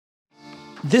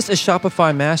This is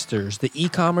Shopify Masters, the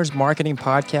e-commerce marketing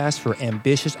podcast for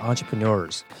ambitious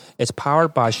entrepreneurs. It's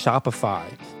powered by Shopify,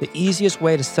 the easiest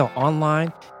way to sell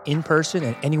online, in person,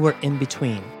 and anywhere in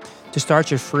between. To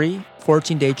start your free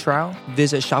 14-day trial,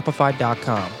 visit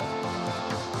shopify.com.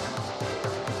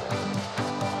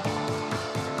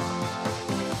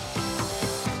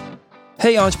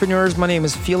 Hey entrepreneurs, my name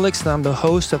is Felix and I'm the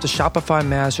host of the Shopify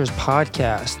Masters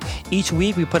podcast. Each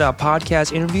week we put out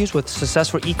podcast interviews with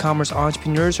successful e-commerce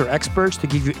entrepreneurs or experts to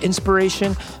give you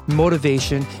inspiration,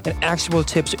 motivation, and actionable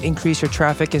tips to increase your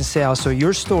traffic and sales so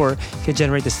your store can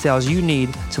generate the sales you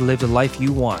need to live the life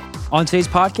you want. On today's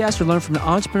podcast, we'll learn from an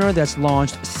entrepreneur that's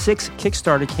launched 6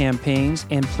 Kickstarter campaigns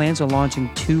and plans on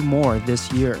launching 2 more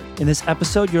this year. In this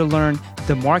episode, you'll learn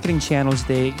the marketing channels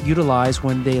they utilized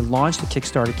when they launched the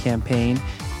Kickstarter campaign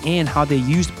and how they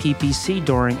used PPC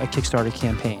during a Kickstarter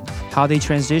campaign, how they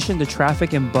transitioned the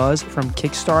traffic and buzz from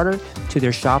Kickstarter to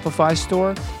their Shopify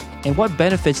store, and what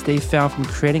benefits they found from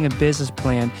creating a business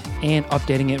plan and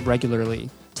updating it regularly.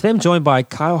 Today I'm joined by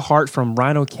Kyle Hart from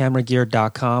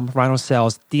RhinoCameraGear.com. Rhino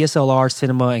sells DSLR,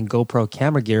 cinema, and GoPro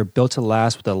camera gear built to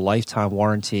last with a lifetime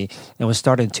warranty and was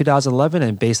started in 2011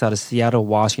 and based out of Seattle,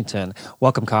 Washington.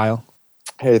 Welcome, Kyle.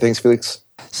 Hey, thanks, Felix.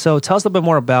 So tell us a little bit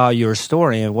more about your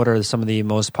store and what are some of the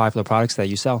most popular products that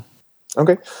you sell?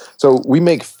 Okay, so we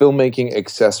make filmmaking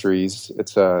accessories.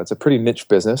 It's a pretty niche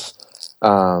business,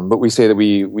 but we say that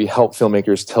we help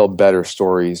filmmakers tell better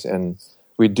stories, and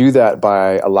we do that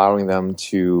by allowing them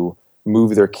to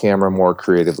move their camera more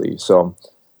creatively. So,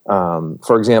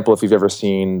 for example, if you've ever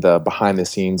seen the behind the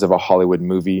scenes of a Hollywood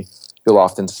movie, you'll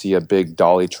often see a big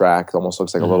dolly track. It almost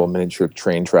looks like a little miniature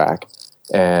train track.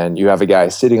 And you have a guy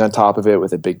sitting on top of it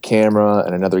with a big camera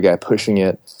and another guy pushing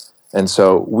it. And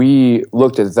so we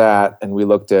looked at that, and we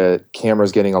looked at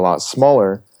cameras getting a lot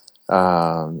smaller,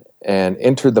 and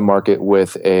entered the market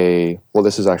with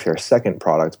this is actually our second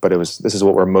product, but this is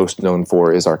what we're most known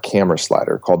for, is our camera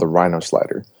slider called the Rhino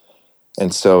Slider.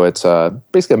 And so it's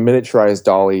basically a miniaturized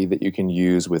dolly that you can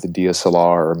use with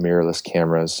DSLR or mirrorless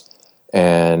cameras.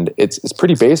 And it's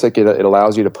pretty basic. It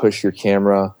allows you to push your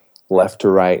camera left to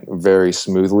right very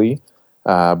smoothly.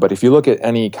 But if you look at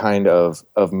any kind of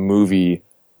movie,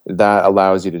 that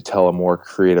allows you to tell a more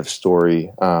creative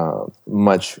story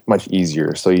much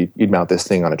easier. So you'd mount this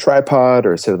thing on a tripod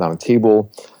or sit it on a table.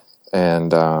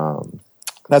 And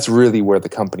that's really where the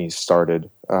company started,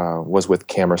 was with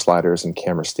camera sliders and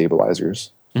camera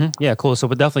stabilizers. Mm-hmm. Yeah, cool. So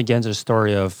we'll definitely get into the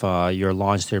story of your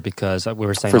launch there, because we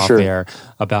were saying air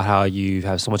about how you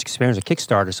have so much experience with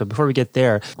Kickstarter. So before we get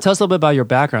there, tell us a little bit about your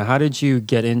background. How did you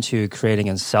get into creating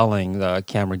and selling the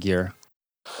camera gear?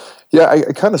 Yeah,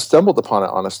 I kind of stumbled upon it,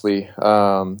 honestly.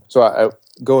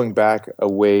 Going back a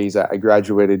ways, I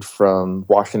graduated from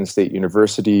Washington State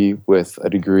University with a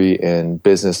degree in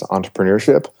business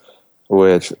entrepreneurship,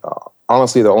 which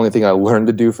honestly, the only thing I learned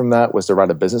to do from that was to write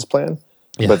a business plan.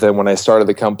 Yeah. But then when I started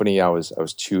the company, I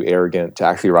was too arrogant to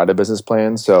actually write a business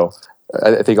plan. So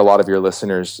I think a lot of your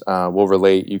listeners will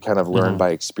relate. You kind of learn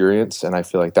by experience, and I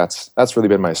feel like that's really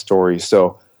been my story.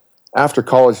 So after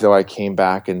college, though, I came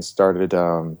back and started.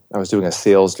 I was doing a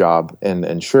sales job in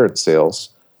insurance sales,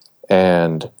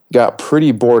 and got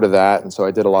pretty bored of that. And so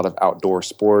I did a lot of outdoor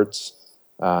sports.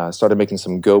 Started making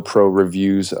some GoPro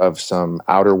reviews of some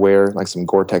outerwear, like some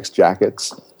Gore-Tex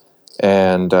jackets,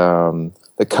 and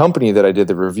the company that I did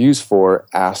the reviews for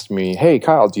asked me, "Hey,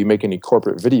 Kyle, do you make any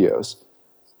corporate videos?"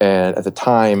 And at the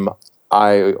time,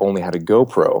 I only had a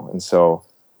GoPro. And so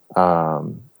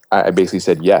I basically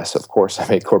said, yes, of course, I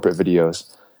make corporate videos.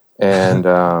 And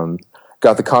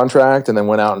got the contract, and then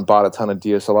went out and bought a ton of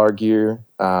DSLR gear.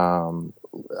 I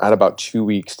had about 2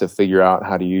 weeks to figure out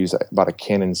how to use about a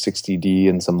Canon 60D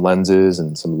and some lenses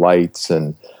and some lights.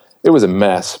 And it was a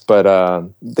mess, but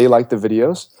they liked the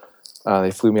videos.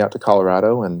 They flew me out to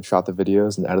Colorado and shot the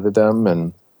videos and edited them,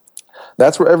 and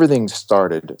that's where everything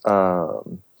started.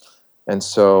 And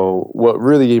so what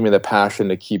really gave me the passion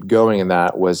to keep going in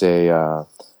that was a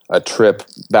trip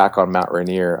back on Mount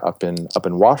Rainier up in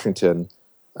Washington.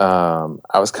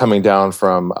 I was coming down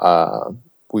from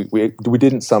we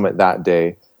didn't summit that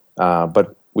day,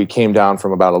 but we came down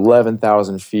from about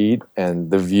 11,000 feet,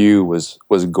 and the view was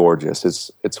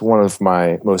gorgeous. It's one of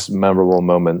my most memorable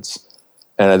moments.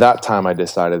 And at that time, I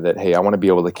decided that, hey, I want to be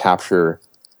able to capture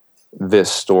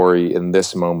this story in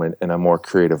this moment in a more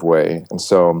creative way. And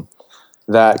so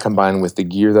that, combined with the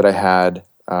gear that I had,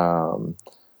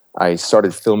 I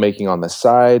started filmmaking on the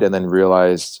side, and then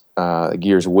realized the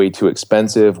gear's way too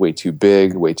expensive, way too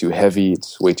big, way too heavy.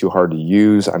 It's way too hard to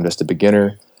use. I'm just a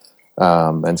beginner.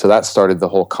 And so that started the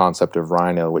whole concept of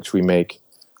Rhino, which we make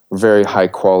very high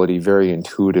quality, very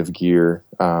intuitive gear.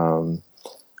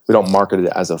 we don't market it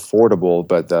as affordable,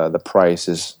 but the price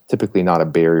is typically not a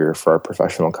barrier for our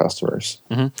professional customers.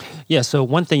 Mm-hmm. Yeah. So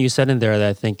one thing you said in there that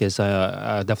I think is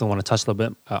I definitely want to touch a little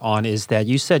bit on is that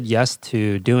you said yes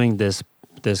to doing this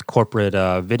corporate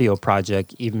video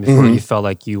project even before you felt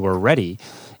like you were ready.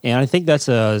 And I think that's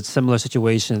a similar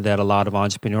situation that a lot of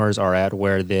entrepreneurs are at,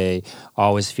 where they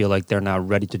always feel like they're not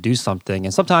ready to do something.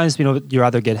 And sometimes, you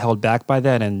either get held back by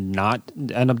that and not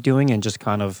end up doing and just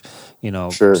kind of,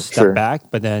 step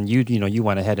back. But then you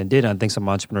went ahead and did it. And I think some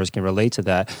entrepreneurs can relate to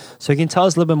that. So you can tell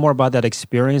us a little bit more about that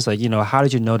experience. Like, how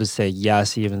did you know to say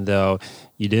yes, even though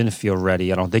you didn't feel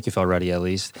ready? I don't think you felt ready, at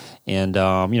least. And,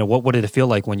 what did it feel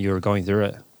like when you were going through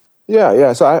it?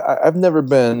 Yeah. So I've never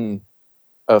been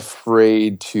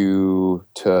afraid to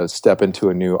step into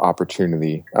a new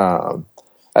opportunity.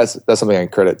 That's something I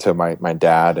credit to my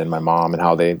dad and my mom and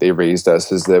how they raised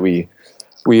us, is that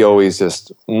we always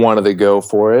just wanted to go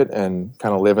for it and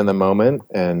kind of live in the moment.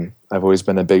 And I've always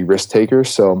been a big risk taker.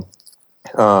 So,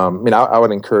 I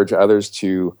would encourage others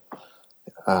to.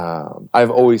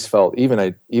 I've always felt,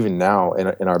 even now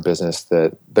in our business,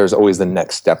 that there's always the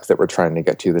next step that we're trying to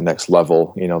get to, the next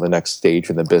level, the next stage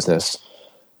in the business.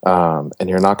 And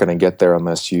you're not going to get there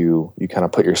unless you kind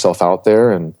of put yourself out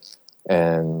there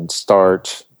and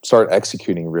start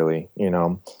executing. Really,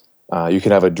 you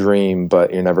can have a dream,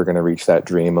 but you're never going to reach that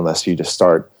dream unless you just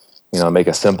start. Make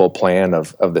a simple plan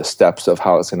of the steps of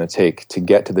how it's going to take to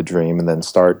get to the dream, and then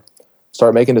start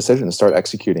making decisions, start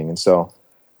executing. And so,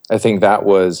 I think that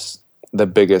was the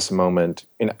biggest moment.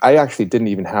 And I actually didn't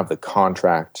even have the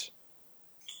contract.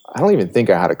 I don't even think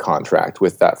I had a contract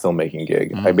with that filmmaking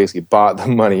gig. I basically bought the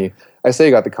money. I say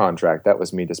I got the contract. That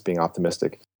was me just being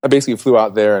optimistic. I basically flew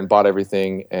out there and bought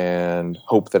everything and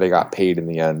hoped that I got paid in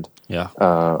the end. Yeah.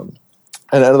 And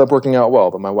it ended up working out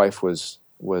well, but my wife was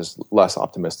less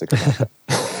optimistic about that.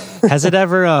 Has it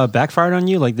ever backfired on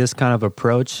you, like this kind of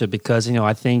approach? Because,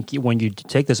 I think when you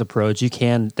take this approach, you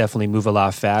can definitely move a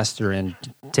lot faster and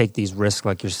take these risks,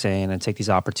 like you're saying, and take these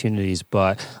opportunities.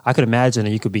 But I could imagine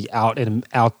that you could be out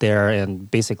there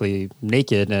and basically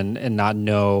naked and not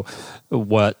know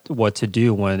what to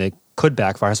do when it could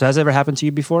backfire. So has it ever happened to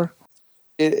you before?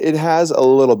 It has a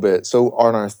little bit. So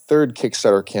on our third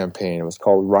Kickstarter campaign, it was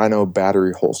called Rhino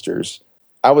Battery Holsters.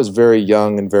 I was very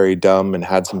young and very dumb and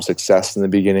had some success in the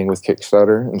beginning with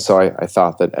Kickstarter. And so I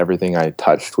thought that everything I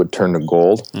touched would turn to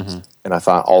gold. Mm-hmm. And I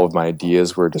thought all of my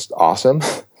ideas were just awesome.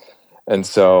 And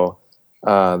so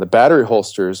the battery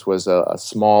holsters was a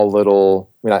small little,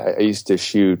 I used to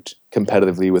shoot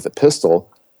competitively with a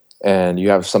pistol, and you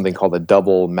have something called a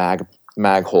double mag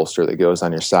holster that goes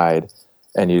on your side,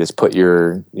 and you just put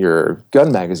your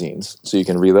gun magazines so you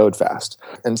can reload fast.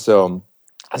 And so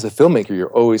as a filmmaker,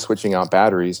 you're always switching out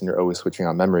batteries and you're always switching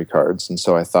out memory cards. And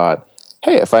so I thought,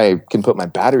 hey, if I can put my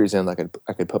batteries in, I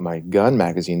could put my gun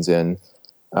magazines in,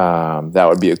 that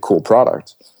would be a cool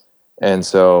product. And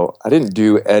so I didn't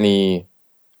do any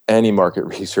market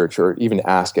research or even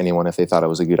ask anyone if they thought it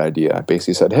was a good idea. I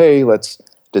basically said, hey, let's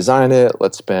design it.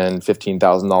 Let's spend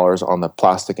 $15,000 on the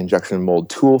plastic injection mold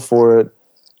tool for it.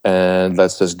 And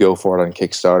let's just go for it on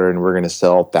Kickstarter, and we're going to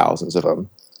sell thousands of them.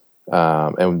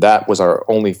 And that was our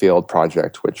only failed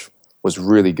project, which was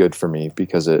really good for me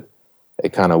because it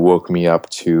kind of woke me up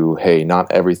to, hey,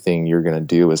 not everything you're going to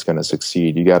do is going to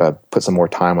succeed. You got to put some more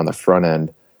time on the front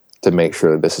end to make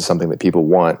sure that this is something that people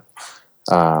want.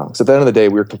 So at the end of the day,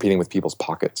 we were competing with people's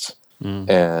pockets.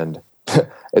 And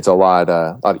it's a lot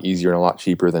easier and a lot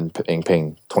cheaper than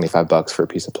paying $25 for a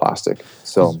piece of plastic.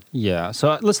 So yeah,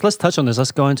 so let's touch on this.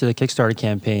 Let's go into the Kickstarter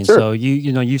campaign. Sure. So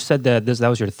you said that that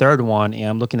was your third one, and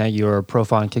I'm looking at your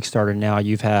profile on Kickstarter now.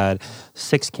 You've had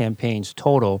 6 campaigns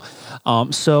total.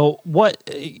 So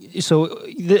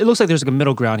it looks like there's a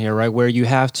middle ground here, right? Where you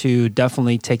have to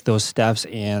definitely take those steps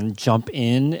and jump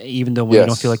in, even though when you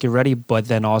don't feel like you're ready. But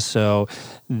then also,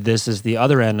 this is the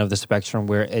other end of the spectrum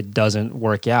where it doesn't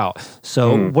work out.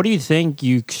 So what do you think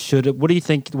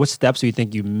what steps do you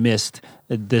think you missed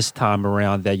this time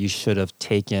around that you should have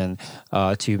taken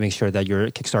to make sure that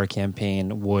your Kickstarter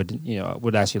campaign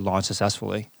would actually launch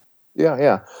successfully?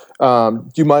 Yeah. Do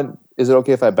you mind, is it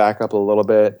okay if I back up a little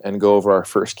bit and go over our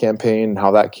first campaign and how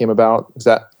that came about? Because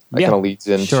that kind of leads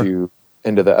into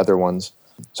the other ones.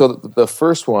 So the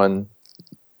first one,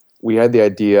 we had the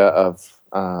idea of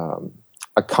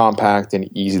a compact and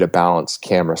easy to balance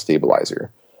camera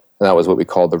stabilizer. And that was what we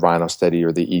called the Rhino Steady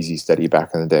or the Easy Steady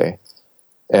back in the day.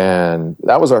 And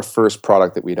that was our first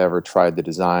product that we'd ever tried to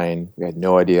design. We had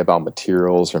no idea about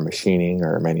materials or machining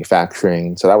or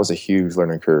manufacturing. So that was a huge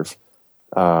learning curve.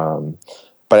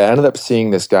 But I ended up seeing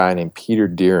this guy named Peter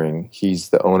Deering. He's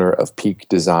the owner of Peak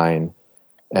Design.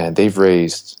 And they've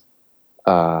raised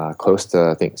close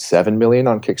to, I think, 7 million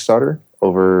on Kickstarter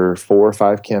over 4 or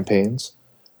 5 campaigns.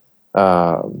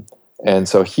 And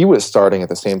so he was starting at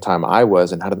the same time I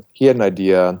was, and he had an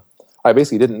idea. I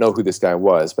basically didn't know who this guy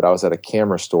was, but I was at a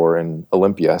camera store in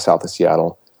Olympia, south of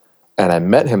Seattle, and I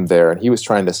met him there, and he was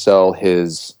trying to sell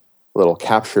his little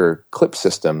capture clip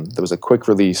system that was a quick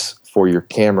release for your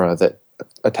camera that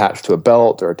attached to a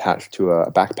belt or attached to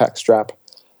a backpack strap.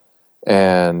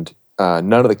 And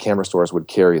none of the camera stores would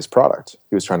carry his product.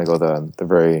 He was trying to go the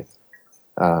very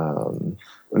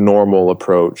normal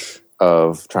approach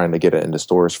of trying to get it into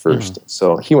stores first. Mm-hmm.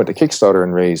 So he went to Kickstarter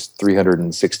and raised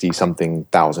 $360-something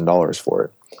thousand for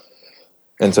it.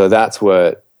 And so that's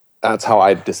how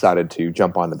I decided to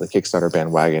jump onto the Kickstarter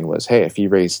bandwagon was, hey, if he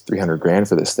raised $300,000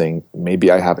 for this thing,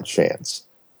 maybe I have a chance.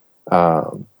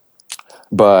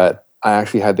 But I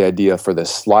actually had the idea for the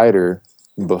slider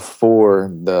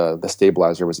before the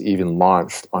stabilizer was even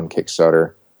launched on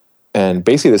Kickstarter, and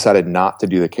basically decided not to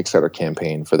do the Kickstarter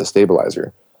campaign for the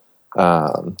stabilizer.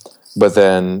 But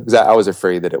then I was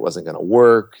afraid that it wasn't going to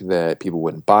work, that people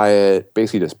wouldn't buy it,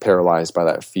 basically just paralyzed by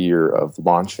that fear of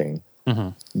launching.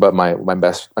 Mm-hmm. But my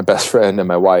best friend and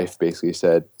my wife basically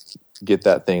said, get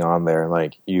that thing on there. And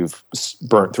like, you've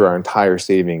burnt through our entire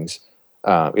savings.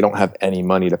 We don't have any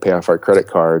money to pay off our credit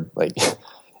card. Like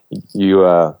you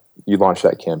launched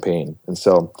that campaign. And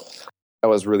so that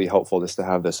was really helpful just to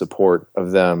have the support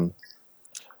of them.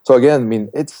 So again, I mean,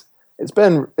 it's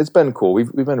been cool.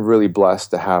 We've been really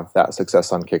blessed to have that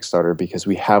success on Kickstarter because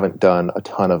we haven't done a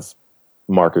ton of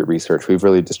market research. We've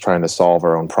really just trying to solve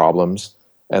our own problems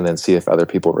and then see if other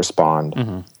people respond.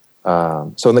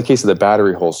 Mm-hmm. So in the case of the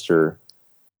battery holster,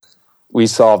 we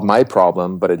solved my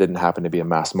problem, but it didn't happen to be a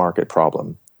mass market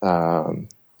problem.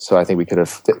 So I think we could have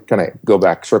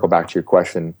circle back to your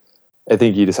question. I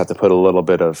think you just have to put a little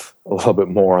bit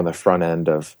more on the front end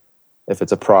of, if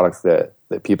it's a product that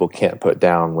people can't put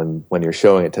down when you're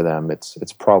showing it to them,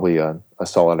 it's probably a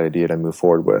solid idea to move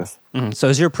forward with. Mm-hmm. So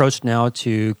is your approach now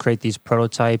to create these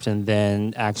prototypes and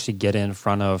then actually get in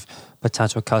front of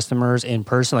potential customers in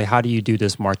person? Like, how do you do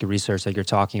this market research that you're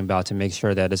talking about to make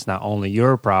sure that it's not only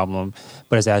your problem,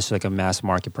 but it's actually like a mass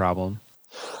market problem?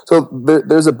 So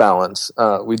there's a balance.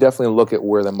 We definitely look at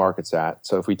where the market's at.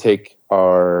 So if we take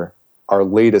our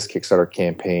latest Kickstarter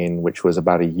campaign, which was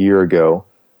about a year ago,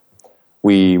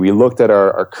 we looked at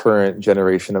our current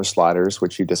generation of sliders,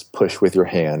 which you just push with your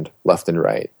hand left and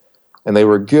right. And they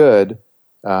were good,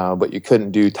 but you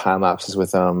couldn't do time lapses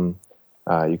with them.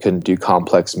 You couldn't do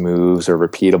complex moves or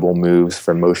repeatable moves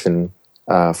for motion,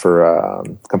 for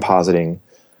compositing.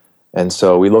 And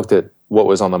so we looked at what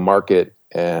was on the market,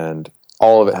 and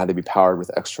all of it had to be powered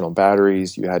with external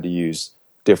batteries. You had to use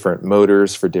different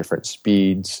motors for different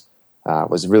speeds. It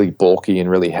was really bulky and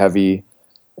really heavy.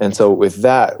 And so with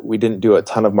that, we didn't do a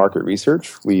ton of market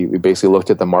research. We basically looked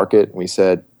at the market and we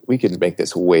said, we could make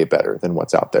this way better than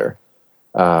what's out there.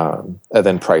 And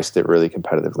then priced it really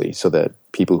competitively so that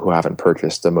people who haven't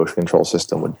purchased a motion control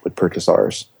system would purchase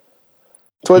ours.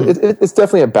 So it's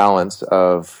definitely a balance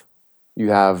of, you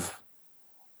have,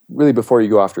 really before you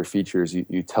go after features,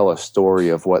 you tell a story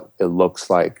of what it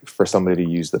looks like for somebody to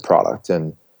use the product.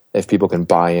 And if people can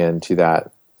buy into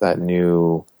that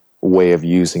new way of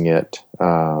using it,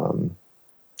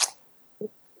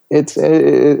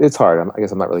 it's hard. I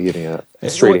guess I'm not really giving a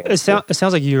straight answer. It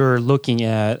sounds like you're looking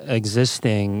at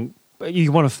existing.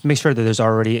 You want to make sure that there's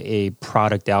already a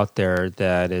product out there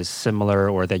that is similar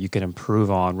or that you can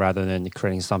improve on, rather than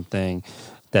creating something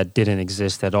that didn't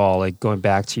exist at all. Like going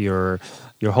back to your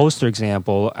holster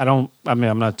example, I'm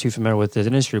not too familiar with this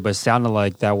industry, but it sounded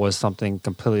like that was something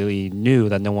completely new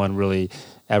that no one really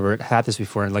ever had this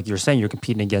before. And like you're saying, you're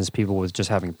competing against people with just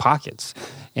having pockets,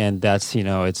 and that's,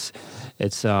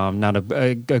 it's not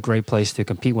a great place to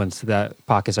compete when that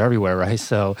pockets are everywhere, right?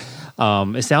 So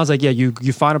it sounds like,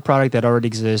 you find a product that already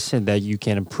exists and that you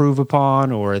can improve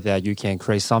upon, or that you can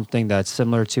create something that's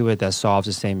similar to it that solves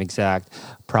the same exact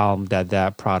problem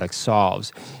that product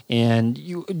solves. And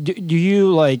do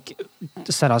you like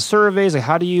send out surveys? Like,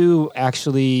 how do you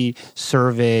actually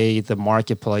survey the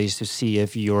marketplace to see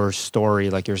if your story,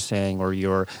 like you're saying, or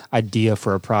your idea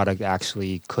for a product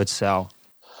actually could sell?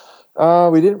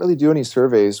 We didn't really do any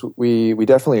surveys. We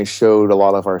definitely showed a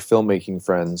lot of our filmmaking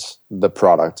friends the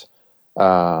product.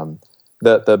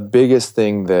 The biggest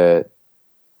thing that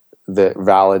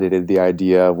validated the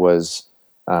idea was,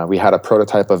 we had a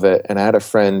prototype of it, and I had a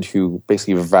friend who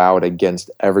basically vowed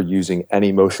against ever using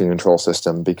any motion control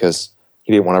system because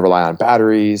he didn't want to rely on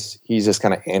batteries. He's just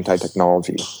kind of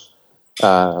anti-technology.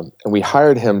 And we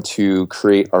hired him to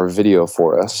create our video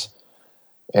for us.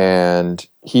 And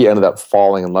he ended up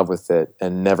falling in love with it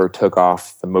and never took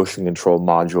off the motion control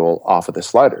module off of the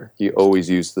slider. He always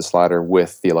used the slider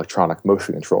with the electronic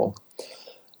motion control.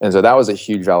 And so that was a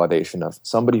huge validation of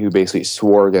somebody who basically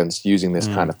swore against using this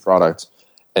kind of product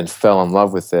and fell in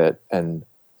love with it and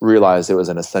realized it was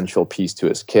an essential piece to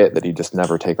his kit that he'd just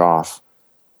never take off.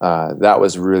 That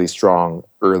was really strong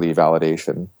early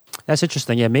validation. That's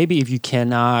interesting. Yeah, maybe if you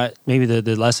cannot, maybe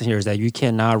the lesson here is that you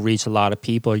cannot reach a lot of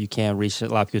people, or you can't reach a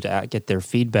lot of people to get their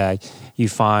feedback. You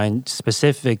find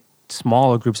specific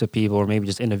smaller groups of people, or maybe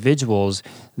just individuals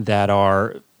that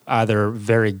are either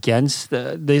very against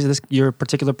your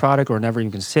particular product, or never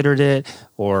even considered it,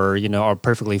 or are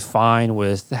perfectly fine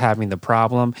with having the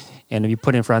problem. And if you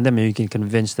put it in front of them and you can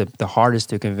convince the hardest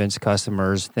to convince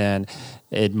customers, then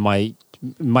it might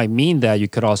mean that you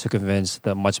could also convince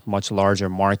the much larger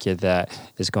market that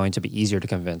is going to be easier to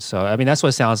convince. So I mean, that's what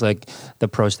it sounds like, the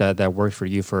approach that worked for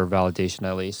you for validation,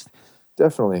 at least.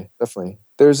 Definitely.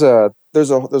 There's a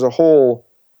whole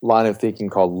line of thinking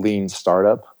called lean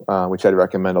startup, which I'd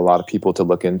recommend a lot of people to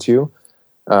look into.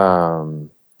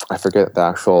 I forget the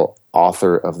actual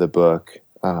author of the book.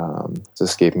 It's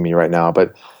escaping me right now,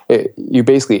 but you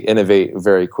basically innovate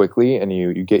very quickly, and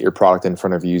you get your product in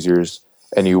front of users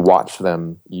and you watch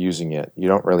them using it. You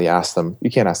don't really you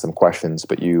can't ask them questions,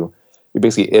 but you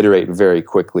basically iterate very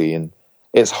quickly. And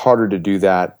it's harder to do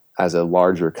that as a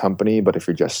larger company, but if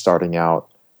you're just starting out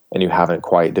and you haven't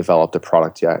quite developed a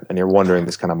product yet, and you're wondering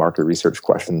this kind of market research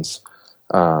questions,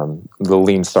 the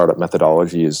lean startup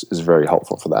methodology is very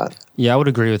helpful for that. Yeah, I would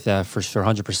agree with that for sure,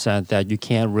 100%, that you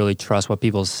can't really trust what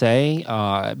people say,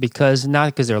 because not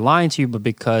because they're lying to you, but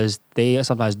because they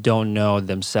sometimes don't know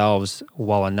themselves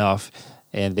well enough,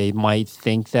 and they might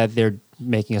think that they're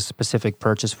making a specific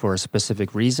purchase for a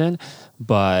specific reason,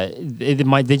 but they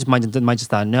might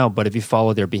just not know. But if you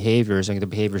follow their behaviors, and the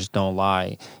behaviors don't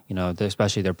lie,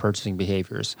 especially their purchasing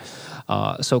behaviors.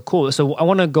 So cool. So I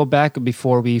want to go back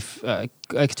before we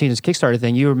continue this Kickstarter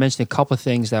thing. You were mentioning a couple of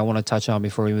things that I want to touch on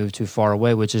before we move too far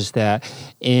away, which is that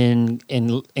in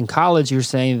college, you're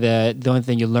saying that the only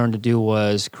thing you learned to do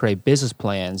was create business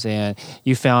plans, and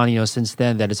you found, since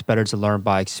then, that it's better to learn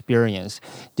by experience.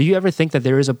 Do you ever think that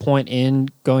there is a point in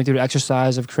going through the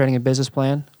exercise of creating a business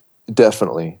plan?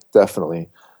 Definitely.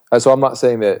 So I'm not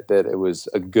saying that it was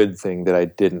a good thing that I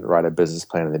didn't write a business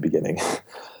plan in the beginning.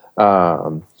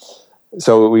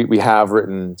 So we have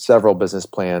written several business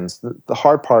plans. The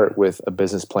hard part with a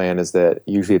business plan is that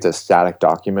usually it's a static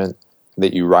document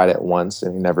that you write it once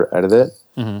and you never edit it.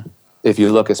 Mm-hmm. If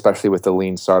you look, especially with the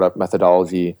lean startup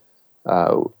methodology,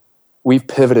 we've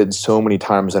pivoted so many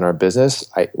times in our business,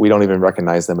 we don't even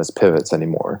recognize them as pivots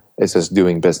anymore. It's just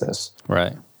doing business.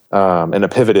 Right. And a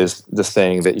pivot is just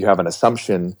saying that you have an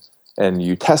assumption and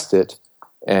you test it,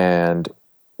 and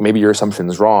maybe your assumption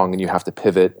is wrong and you have to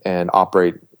pivot and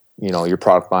operate your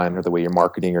product line or the way you're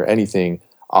marketing or anything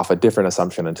off a different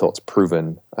assumption until it's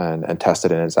proven and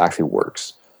tested and it actually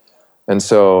works. And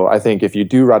so I think if you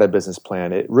do write a business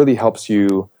plan, it really helps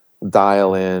you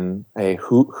dial in, hey,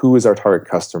 who is our target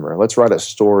customer? Let's write a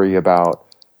story about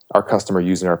our customer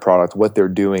using our product, what they're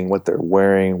doing, what they're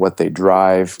wearing, what they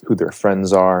drive, who their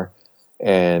friends are.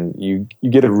 And you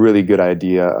get a really good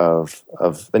idea of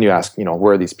then you ask,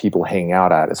 where are these people hanging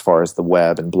out at as far as the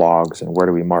web and blogs, and where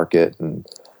do we market and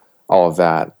all of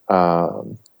that.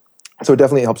 So it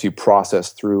definitely helps you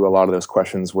process through a lot of those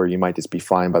questions where you might just be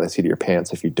flying by the seat of your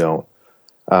pants if you don't.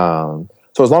 So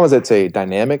as long as it's a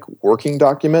dynamic working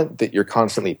document that you're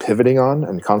constantly pivoting on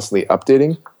and constantly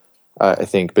updating, I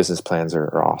think business plans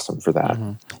are awesome for that.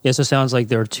 Mm-hmm. Yeah, so it sounds like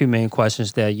there are two main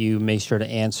questions that you make sure to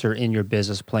answer in your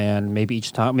business plan, maybe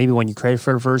each time, maybe when you create it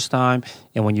for the first time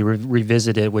and when you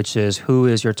revisit it, which is who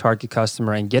is your target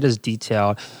customer, and get as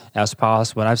detailed as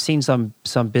possible. And I've seen some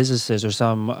businesses or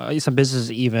some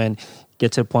businesses even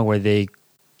get to the point where they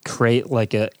create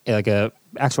like a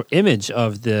actual image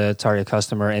of the target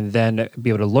customer and then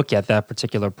be able to look at that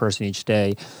particular person each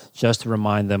day just to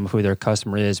remind them who their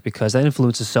customer is, because that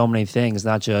influences so many things,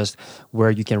 not just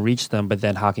where you can reach them, but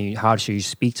then how should you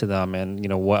speak to them, and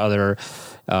what other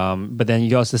but then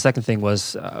you also, the second thing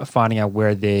was finding out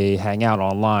where they hang out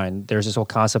online. There's this whole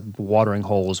concept of watering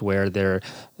holes where there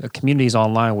are communities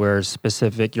online where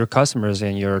specific your customers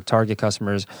and your target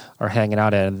customers are hanging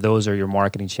out at, and those are your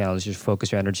marketing channels. You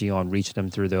focus your energy on reaching them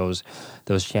through those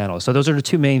channels. So those are the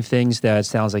two main things that it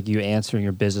sounds like you answer in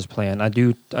your business plan. I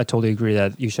totally agree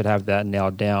that you should have that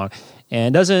nailed down.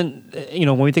 And it doesn't,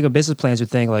 when we think of business plans, we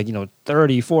think like,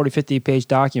 30, 40, 50-page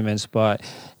documents, but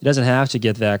it doesn't have to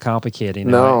get that complicated.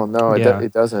 No,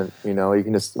 it doesn't.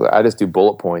 I just do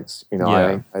bullet points.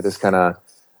 Yeah. I just kind of,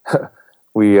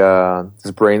 we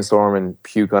just brainstorm and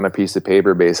puke on a piece of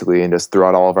paper basically, and just throw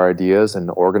out all of our ideas and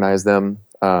organize them.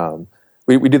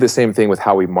 We do the same thing with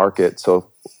how we market. So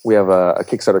we have a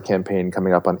Kickstarter campaign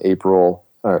coming up on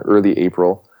early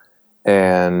April,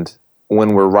 and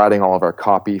when we're writing all of our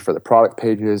copy for the product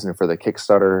pages and for the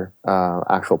Kickstarter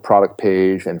actual product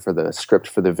page and for the script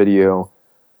for the video,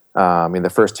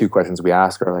 the first two questions we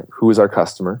ask are like, who is our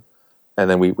customer? And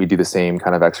then we do the same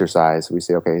kind of exercise. We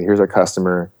say, okay, here's our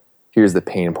customer. Here's the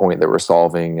pain point that we're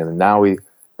solving. And now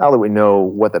that we know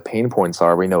what the pain points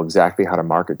are, we know exactly how to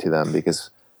market to them, because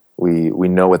we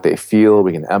know what they feel,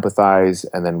 we can empathize,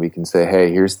 and then we can say,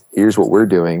 hey, here's what we're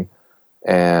doing.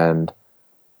 And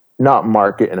not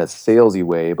market in a salesy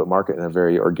way, but market in a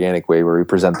very organic way where we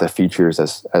present the features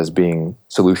as being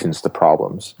solutions to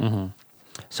problems. Mm-hmm.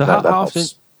 So how often...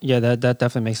 Yeah, that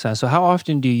definitely makes sense. So how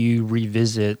often do you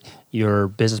revisit your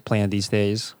business plan these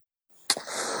days?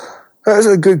 That's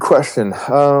a good question.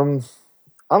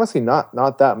 Honestly,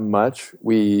 not that much.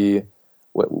 We're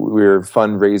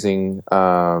fundraising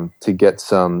to get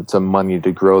some money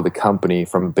to grow the company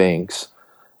from banks.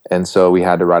 And so we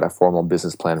had to write a formal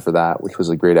business plan for that, which was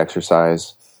a great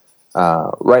exercise.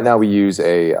 Right now we use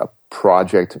a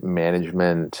project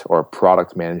management or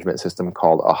product management system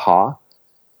called AHA.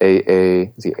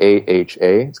 AHA.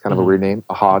 It's kind of a weird name,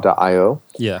 aha.io.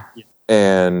 Yeah.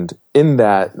 And in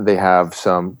that, they have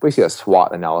basically a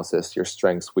SWOT analysis, your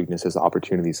strengths, weaknesses,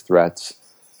 opportunities, threats.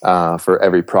 For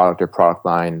every product or product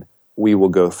line, we will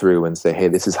go through and say, hey,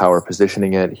 this is how we're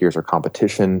positioning it. Here's our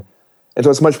competition. And so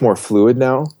it's much more fluid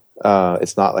now.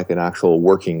 It's not like an actual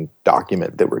working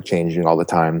document that we're changing all the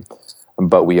time,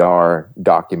 but we are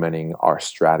documenting our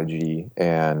strategy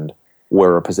and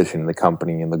where we're positioning the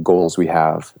company and the goals we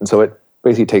have. And so it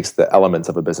basically takes the elements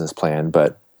of a business plan,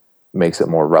 but makes it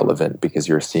more relevant because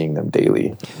you're seeing them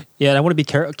daily. Yeah, and I want to be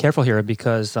careful here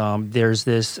because there's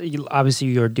this, obviously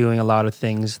you're doing a lot of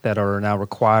things that are now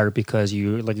required because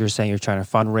you, like you're saying, you're trying to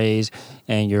fundraise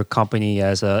and your company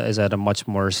is at a much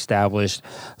more established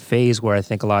phase where I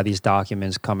think a lot of these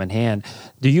documents come in hand.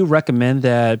 Do you recommend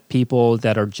that people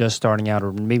that are just starting out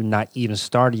or maybe not even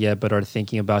started yet but are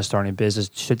thinking about starting a business,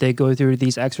 should they go through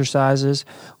these exercises,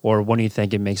 or when do you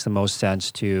think it makes the most sense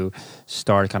to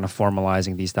start kind of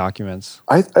formalizing these documents?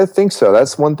 I think so.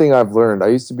 That's one thing I've learned. I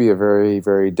used to be a very,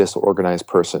 very disorganized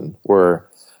person where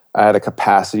I had a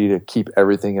capacity to keep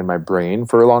everything in my brain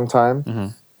for a long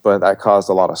time, but that caused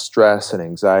a lot of stress and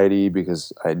anxiety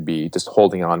because I'd be just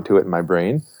holding on to it in my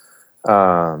brain.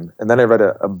 And then I read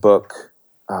a book.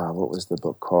 What was the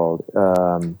book called?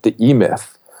 The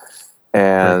E-Myth.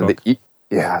 And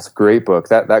it's a great book.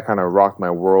 That kind of rocked my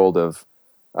world of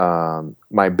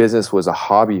my business was a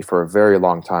hobby for a very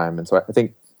long time. And so I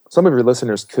think some of your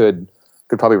listeners could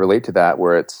probably relate to that,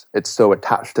 where it's so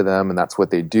attached to them and that's what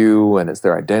they do and it's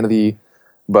their identity.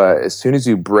 But as soon as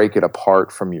you break it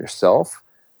apart from yourself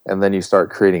and then you start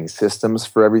creating systems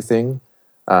for everything,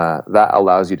 that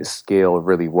allows you to scale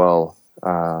really well.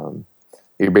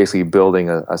 You're basically building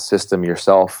a system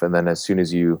yourself, and then as soon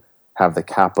as you have the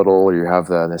capital or you have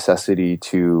the necessity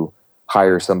to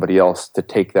hire somebody else to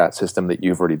take that system that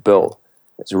you've already built,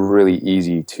 it's really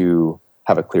easy to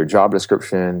have a clear job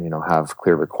description, have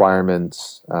clear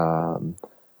requirements.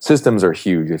 Systems are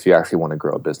huge if you actually want to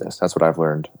grow a business. That's what I've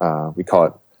learned. We call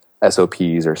it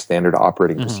SOPs, or standard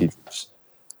operating procedures.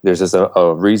 There's just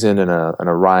a reason and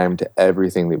a rhyme to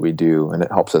everything that we do, and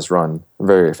it helps us run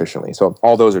very efficiently. So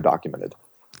all those are documented.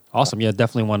 Awesome. Yeah,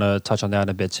 definitely want to touch on that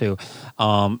a bit too.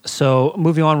 So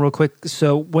moving on real quick.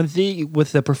 So with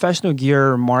the professional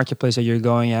gear marketplace that you're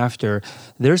going after,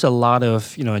 there's a lot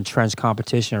of, entrenched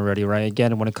competition already, right?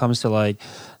 Again, when it comes to like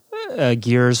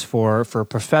gears for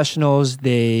professionals,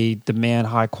 they demand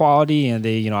high quality and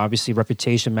they, obviously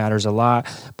reputation matters a lot.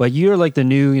 But you're like the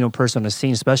new, person on the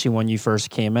scene, especially when you first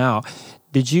came out.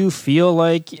 Did you feel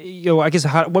like, I guess,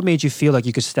 what made you feel like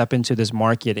you could step into this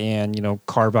market and,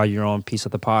 carve out your own piece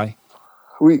of the pie?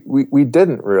 We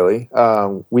didn't really.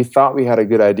 We thought we had a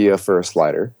good idea for a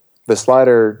slider. The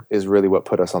slider is really what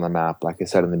put us on the map. Like I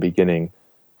said in the beginning,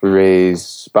 we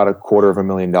raised about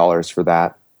 $250,000 for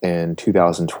that in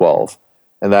 2012.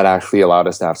 And that actually allowed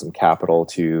us to have some capital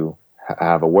to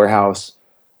have a warehouse,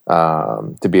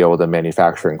 to be able to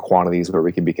manufacture in quantities where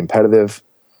we could be competitive.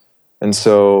 And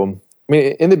so,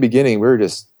 in the beginning, we were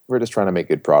just trying to make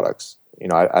good products.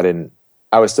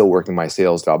 I was still working my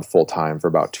sales job full time for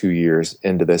about 2 years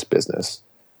into this business.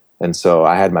 And so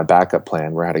I had my backup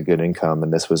plan where I had a good income,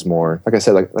 and this was more, like I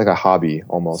said, like a hobby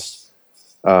almost.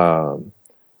 But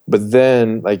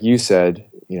then, like you said,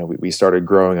 we started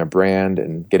growing a brand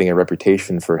and getting a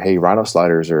reputation for, hey, Rhino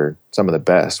sliders are some of the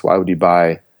best. Why would you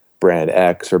buy brand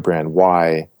X or brand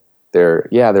Y, they're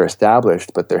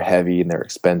established, but they're heavy and they're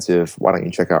expensive. Why don't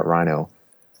you check out Rhino?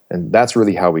 And that's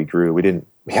really how we grew. We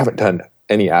haven't done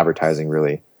any advertising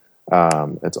really.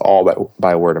 It's all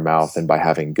by word of mouth and by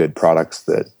having good products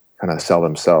that kind of sell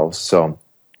themselves. So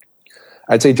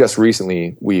I'd say just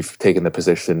recently we've taken the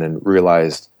position and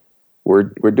realized we're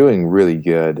doing really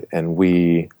good, and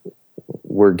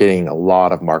we're getting a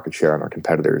lot of market share on our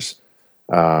competitors.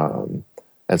 And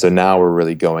so now we're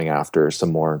really going after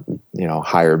some more,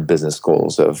 higher business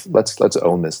goals of let's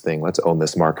own this thing, let's own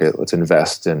this market, let's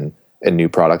invest in new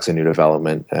products and new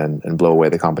development and blow away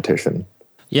the competition.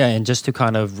 Yeah, and just to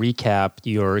kind of recap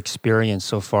your experience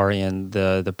so far and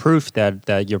the proof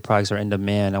that your products are in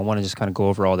demand, I want to just kind of go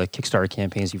over all the Kickstarter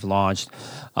campaigns you've launched.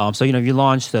 So you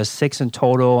launched 6 in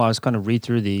total. I was going to read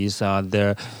through these.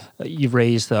 You've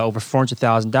raised over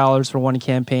 $400,000 for one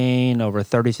campaign, over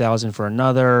 $30,000 for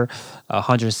another,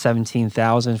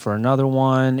 $117,000 for another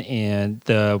one, and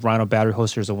the Rhino battery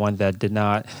holster is the one that did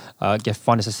not get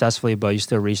funded successfully, but you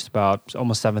still reached about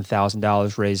almost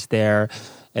 $7,000 raised there,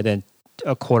 and then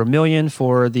 $250,000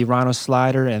 for the Rhino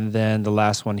slider, and then the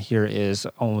last one here is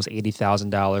almost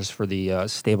 $80,000 for the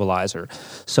stabilizer.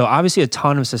 So obviously a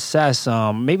ton of success.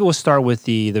 Maybe we'll start with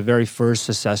the very first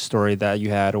success story that you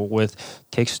had with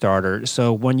Kickstarter.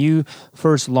 So when you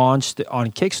first launched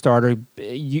on Kickstarter,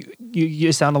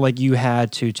 you sounded like you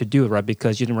had to do it, right?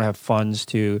 Because you didn't really have funds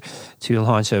to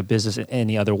launch a business in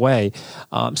any other way.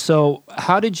 So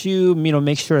how did you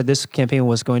make sure this campaign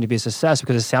was going to be a success?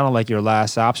 Because it sounded like your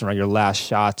last option, right? Your last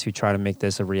shot to try to make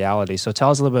this a reality. So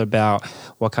tell us a little bit about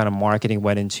what kind of marketing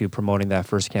went into promoting that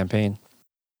first campaign.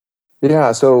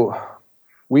 Yeah, so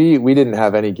we didn't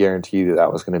have any guarantee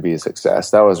that was going to be a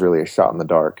success. That was really a shot in the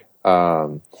dark.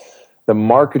 The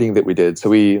marketing that we did, so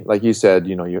we, like you said,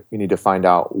 you need to find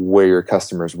out where your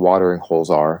customers' watering holes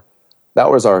are. That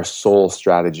was our sole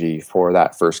strategy for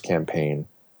that first campaign.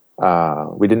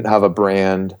 We didn't have a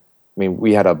brand. I mean,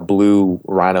 we had a blue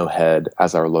rhino head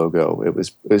as our logo. It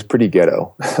was pretty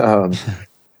ghetto,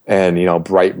 and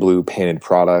bright blue painted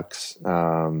products.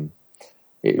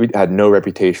 We had no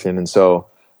reputation, and so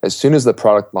as soon as the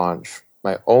product launched,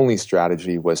 my only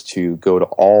strategy was to go to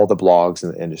all the blogs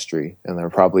in the industry, and there were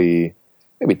probably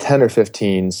maybe 10 or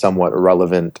 15 somewhat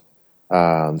relevant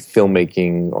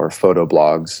filmmaking or photo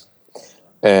blogs,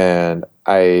 and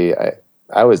I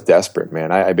was desperate,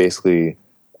 man. I basically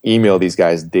email these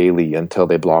guys daily until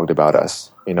they blogged about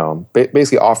us,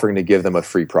 basically offering to give them a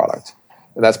free product.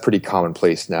 And that's pretty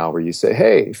commonplace now, where you say,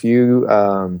 hey, if you,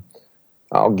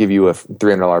 I'll give you a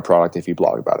 $300 product if you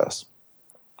blog about us.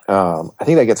 I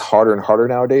think that gets harder and harder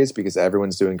nowadays because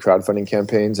everyone's doing crowdfunding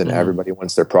campaigns and everybody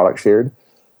wants their product shared.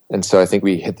 And so I think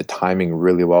we hit the timing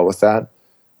really well with that.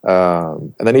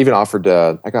 And then even offered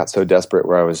I got so desperate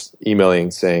where I was emailing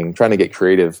trying to get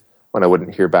creative when I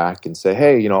wouldn't hear back and say,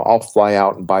 hey, I'll fly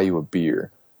out and buy you a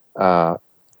beer.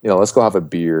 Let's go have a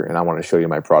beer and I want to show you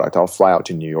my product. I'll fly out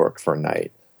to New York for a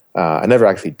night. I never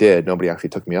actually did. Nobody actually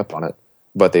took me up on it,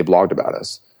 but they blogged about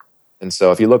us. And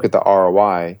so if you look at the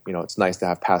ROI, it's nice to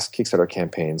have past Kickstarter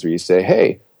campaigns where you say,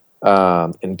 hey,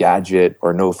 Engadget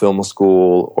or No Film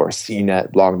School or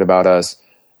CNET blogged about us,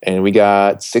 and we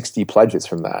got 60 pledges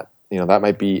from that. That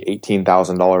might be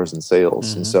 $18,000 in sales.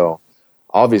 Mm-hmm. And so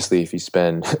obviously if you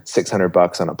spend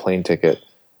 $600 on a plane ticket,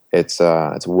 it's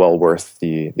well worth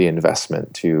the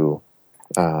investment to,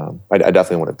 I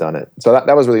definitely would have done it. So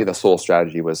that was really the sole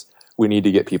strategy, was we need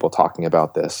to get people talking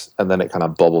about this, and then it kind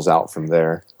of bubbles out from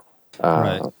there.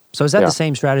 Right. So is that the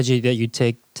same strategy that you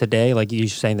take today? Like you're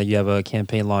saying that you have a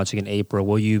campaign launching in April.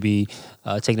 Will you be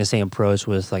taking the same approach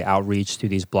with like outreach to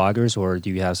these bloggers, or do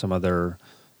you have some other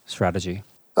strategy?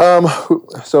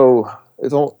 So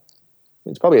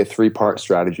it's probably a 3-part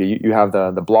strategy. You have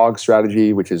the blog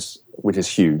strategy, which is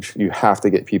huge. You have to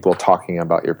get people talking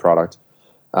about your product,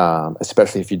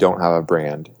 especially if you don't have a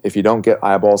brand. If you don't get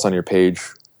eyeballs on your page,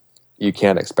 you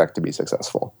can't expect to be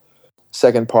successful.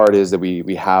 Second part is that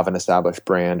we have an established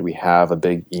brand. We have a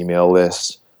big email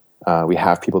list. We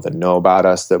have people that know about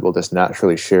us that will just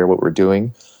naturally share what we're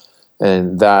doing.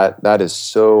 And that is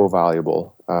so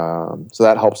valuable. So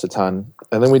that helps a ton.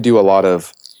 And then we do a lot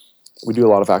of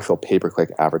actual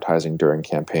pay-per-click advertising during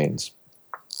campaigns,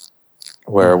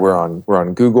 where we're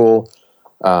on Google.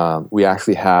 We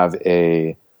actually have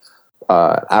a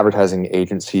advertising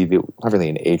agency not really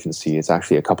an agency. It's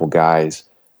actually a couple guys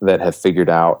that have figured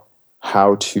out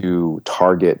how to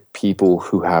target people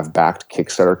who have backed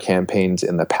Kickstarter campaigns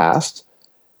in the past,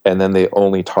 and then they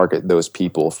only target those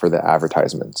people for the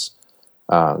advertisements.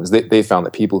 They found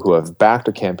that people who have backed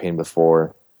a campaign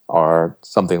before are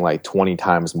something like 20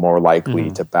 times more likely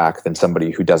to back than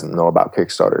somebody who doesn't know about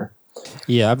Kickstarter.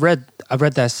 Yeah, I've read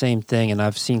that same thing, and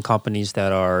I've seen companies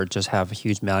that are just have a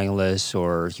huge mailing list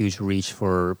or huge reach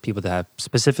for people that have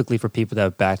specifically for people that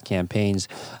have backed campaigns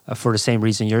for the same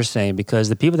reason you're saying, because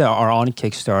the people that are on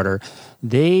Kickstarter,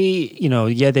 they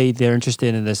they're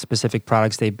interested in the specific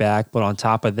products they back, but on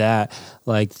top of that,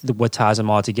 like what ties them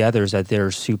all together is that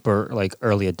they're super like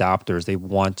early adopters. They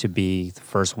want to be the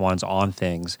first ones on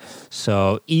things.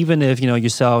 So even if you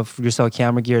sell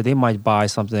camera gear, they might buy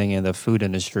something in the food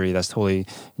industry that's totally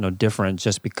different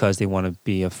just because they want to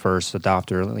be a first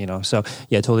adopter. So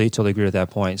yeah, totally agree with that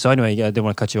point. So anyway, I didn't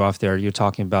want to cut you off there. You're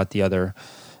talking about the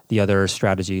other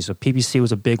strategies. So PPC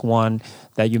was a big one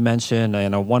that you mentioned,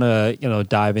 and I want to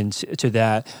dive into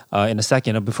that in a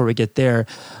second. Before we get there,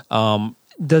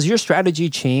 does your strategy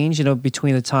change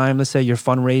between the time, let's say you're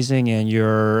fundraising and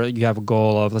you have a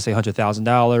goal of, let's say,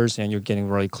 $100,000 and you're getting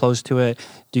really close to it?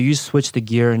 Do you switch the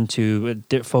gear into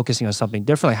focusing on something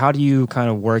different? Like, how do you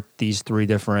kind of work these three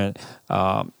different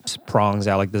prongs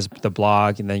out, like the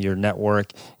blog and then your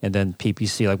network and then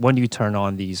PPC? Like, when do you turn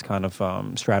on these kind of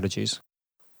strategies?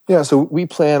 Yeah, so we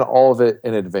plan all of it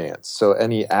in advance. So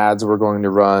any ads we're going to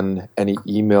run, any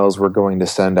emails we're going to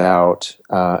send out,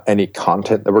 any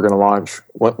content that we're going to launch.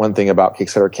 One thing about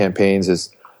Kickstarter campaigns is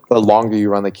the longer you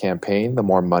run the campaign, the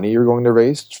more money you're going to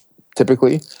raise,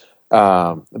 typically.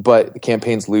 But the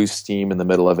campaigns lose steam in the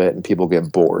middle of it and people get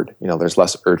bored. There's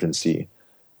less urgency.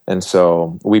 And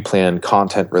so we plan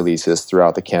content releases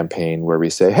throughout the campaign where we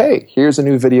say, hey, here's a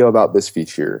new video about this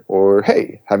feature, or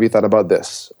hey, have you thought about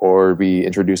this? Or we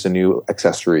introduce a new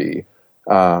accessory,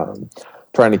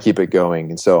 trying to keep it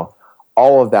going. And so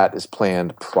all of that is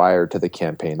planned prior to the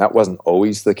campaign. That wasn't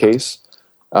always the case.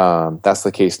 That's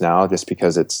the case now just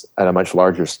because it's at a much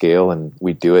larger scale, and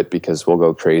we do it because we'll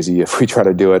go crazy if we try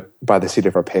to do it by the seat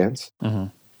of our pants.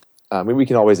 Mm-hmm. We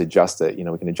can always adjust it.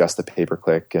 We can adjust the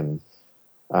pay-per-click, and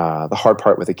the hard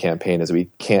part with a campaign is we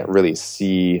can't really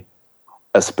see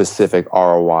a specific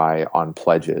ROI on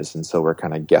pledges, and so we're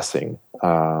kind of guessing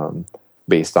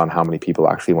based on how many people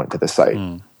actually went to the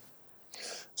site.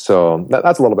 So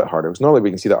that's a little bit harder. Because normally we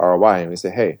can see the ROI and we say,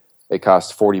 hey, it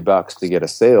costs $40 to get a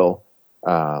sale.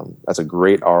 That's a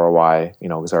great ROI,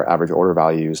 because our average order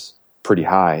value is pretty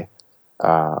high.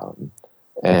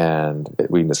 And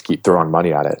we can just keep throwing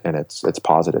money at it, and it's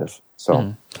positive.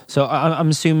 So I'm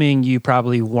assuming you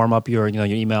probably warm up your your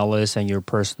email list and your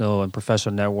personal and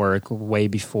professional network way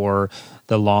before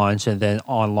the launch, and then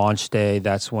on launch day,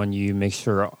 that's when you make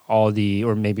sure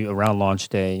or maybe around launch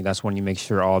day, that's when you make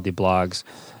sure all the blogs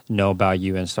know about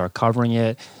you and start covering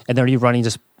it. And then are you running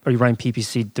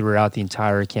PPC throughout the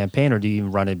entire campaign, or do you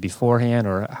even run it beforehand,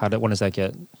 or when does that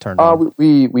get turned on?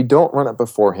 We don't run it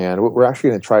beforehand. We're actually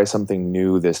going to try something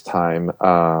new this time.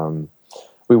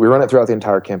 We run it throughout the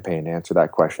entire campaign to answer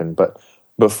that question. But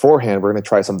beforehand, we're going to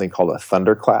try something called a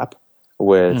thunderclap,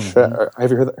 which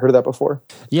have you heard of that before?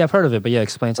 Yeah, I've heard of it, but yeah,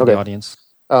 explain to the audience.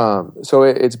 So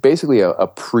it's basically a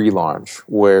pre-launch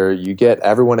where you get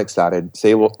everyone excited.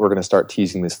 Say we're going to start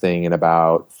teasing this thing in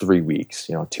about 3 weeks,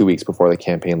 2 weeks before the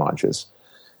campaign launches.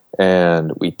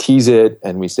 And we tease it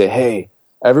and we say, hey,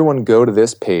 everyone go to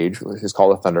this page, which is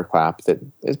called a thunderclap, that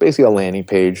is basically a landing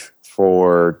page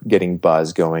for getting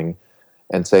buzz going,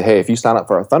 and say, hey, if you sign up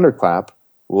for our thunderclap,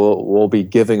 we'll be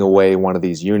giving away one of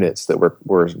these units that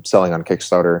we're selling on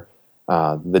Kickstarter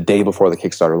the day before the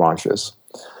Kickstarter launches.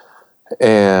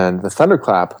 And the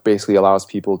thunderclap basically allows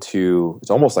people it's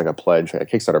almost like a pledge, a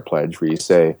Kickstarter pledge, where you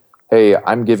say, hey,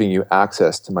 I'm giving you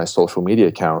access to my social media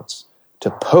accounts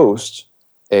to post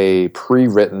a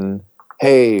pre-written,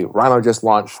 hey, Rhino just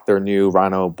launched their new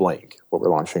Rhino blank, what we're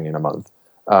launching in a month.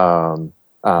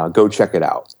 Go check it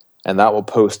out. And that will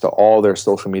post to all their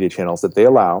social media channels that they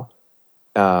allow.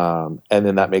 And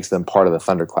then that makes them part of the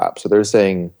thunderclap. So they're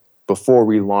saying, before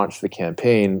we launch the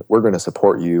campaign, we're going to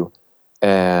support you.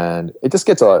 And it just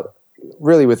gets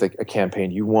really with a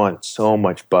campaign, you want so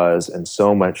much buzz and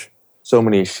so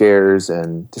many shares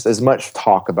and just as much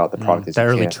talk about the product as you can.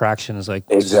 That early traction is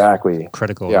exactly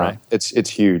critical, yeah, right? It's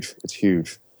huge. It's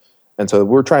huge. And so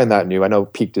we're trying that new. I know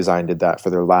Peak Design did that for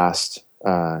their last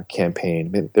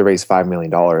campaign. They raised $5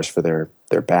 million for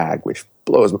their bag, which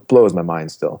blows my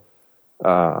mind still.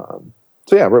 So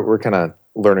yeah, we're kind of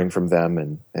learning from them,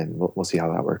 and we'll see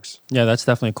how that works. Yeah, that's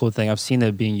definitely a cool thing. I've seen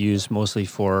it being used mostly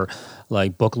for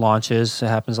like book launches. It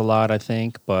happens a lot, I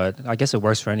think, but I guess it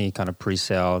works for any kind of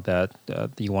pre-sale that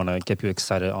you want to get people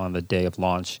excited on the day of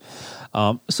launch.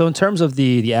 So in terms of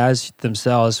the ads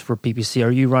themselves for PPC,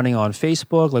 are you running on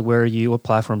Facebook? Like what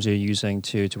platforms are you using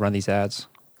to run these ads?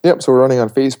 Yep. So we're running on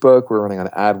Facebook. We're running on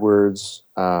AdWords.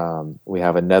 We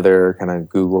have another kind of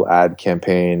Google ad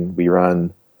campaign. We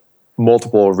run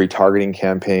multiple retargeting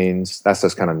campaigns. That's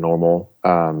just kind of normal.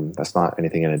 That's not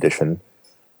anything in addition.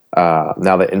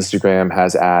 Now that Instagram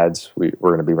has ads, we're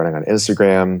going to be running on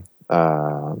Instagram.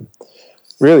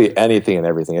 Really anything and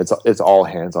everything. It's all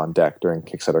hands on deck during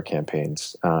Kickstarter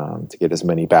campaigns to get as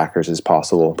many backers as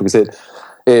possible, because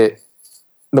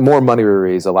the more money we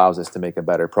raise allows us to make a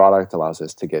better product, allows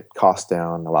us to get costs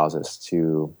down, allows us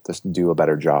to just do a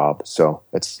better job. So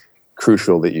it's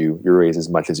crucial that you raise as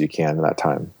much as you can in that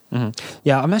time. Mm-hmm.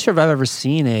 Yeah, I'm not sure if I've ever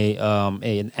seen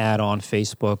an ad on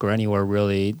Facebook or anywhere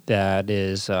really that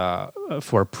is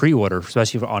for a pre-order,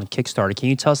 especially on Kickstarter. Can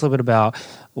you tell us a little bit about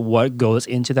what goes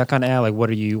into that kind of ad? Like, what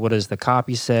does the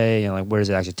copy say, and like where does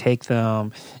it actually take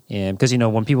them? And because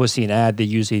when people see an ad, they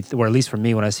usually, or at least for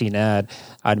me, when I see an ad,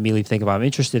 I'd immediately think, if I'm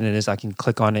interested in this, I can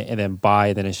click on it and then buy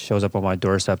it, then it shows up on my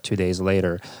doorstep 2 days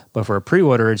later. But for a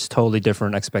pre-order, it's totally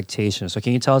different expectations. So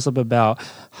can you tell us a little bit about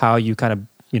how you kind of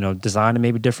design it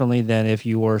maybe differently than if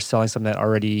you were selling something that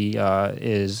already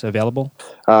is available?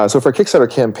 So for a Kickstarter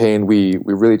campaign, we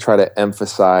really try to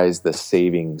emphasize the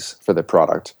savings for the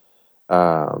product.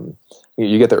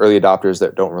 You get the early adopters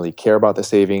that don't really care about the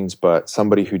savings, but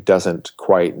somebody who doesn't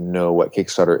quite know what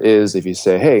Kickstarter is, if you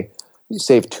say, hey, you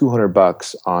save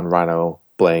 $200 on Rhino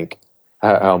blank,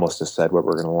 I almost just said what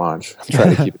we're going to launch. I'm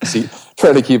trying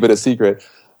to keep it a secret.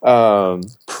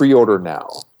 Pre-order now.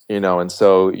 And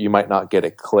so you might not get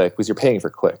a click because you're paying for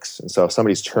clicks. And so if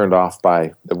somebody's turned off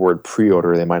by the word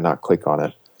pre-order, they might not click on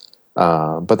it.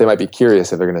 But they might be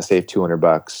curious if they're going to save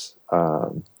 $200.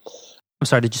 I'm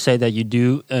sorry, did you say that you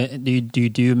do?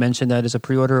 Do you mention that as a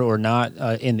pre-order or not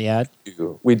in the ad?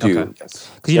 We do. Okay.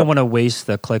 Yes. Because you don't want to waste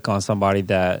the click on somebody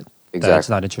that's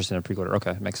not interested in a pre-order.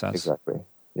 Okay, makes sense. Exactly.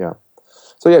 Yeah.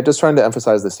 So yeah, just trying to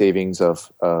emphasize the savings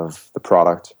of the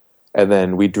product, and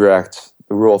then we direct.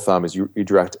 The rule of thumb is you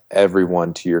direct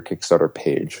everyone to your Kickstarter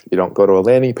page. You don't go to a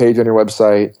landing page on your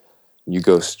website. You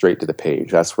go straight to the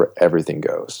page. That's where everything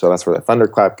goes. So that's where the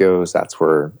Thunderclap goes. That's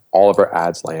where all of our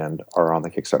ads land, are on the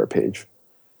Kickstarter page.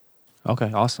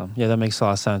 Okay, awesome. Yeah, that makes a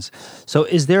lot of sense. So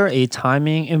is there a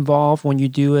timing involved when you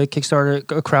do a Kickstarter,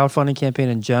 a crowdfunding campaign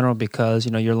in general? Because,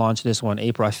 you're launching this one in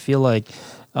April. I feel like,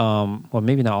 well,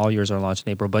 maybe not all yours are launched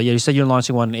in April, but yeah, you said you're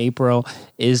launching one in April.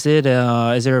 Is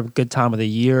there a good time of the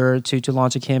year to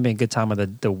launch a campaign, a good time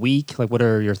of the week? Like, what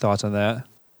are your thoughts on that?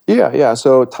 Yeah.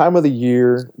 So time of the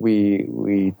year,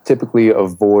 we typically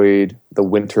avoid the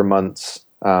winter months.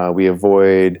 We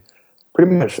avoid pretty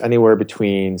much anywhere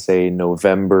between, say,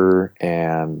 November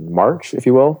and March, if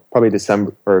you will, probably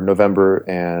December or November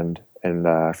and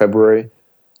February.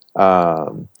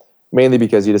 Mainly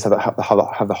because you just have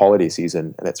the holiday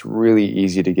season, and it's really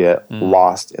easy to get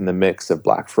lost in the mix of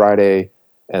Black Friday,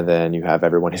 and then you have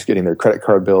everyone who's getting their credit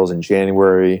card bills in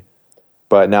January.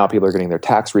 But now people are getting their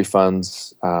tax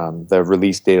refunds. The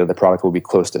release date of the product will be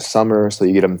close to summer, so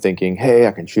you get them thinking, hey,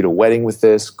 I can shoot a wedding with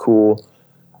this, cool.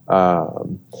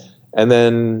 And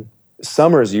then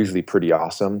summer is usually pretty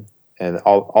awesome, and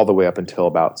all the way up until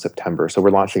about September. So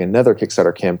we're launching another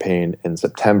Kickstarter campaign in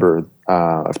September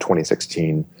of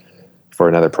 2016 for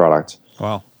another product.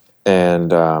 Wow.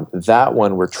 And that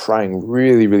one we're trying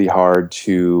really, really hard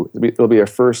it'll be our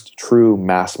first true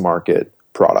mass market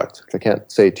product, which I can't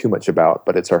say too much about,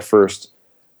 but it's our first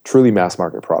truly mass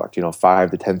market product,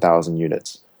 5 to 10,000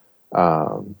 units.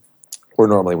 Where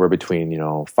normally we're between,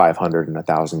 500 and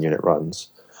 1,000 unit runs.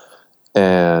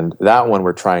 And that one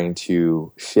we're trying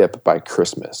to ship by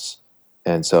Christmas.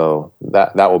 And so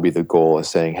that will be the goal, is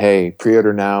saying, hey,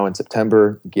 pre-order now in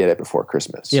September, get it before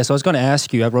Christmas. Yeah, so I was going to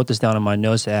ask you, I wrote this down in my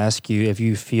notes to ask you if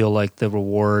you feel like the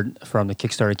reward from the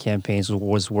Kickstarter campaigns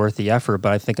was worth the effort,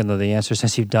 but I think I know the answer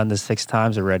since you've done this 6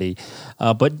 times already.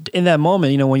 But in that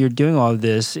moment, when you're doing all of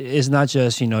this, it's not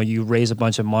just, you raise a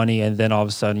bunch of money and then all of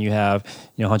a sudden you have,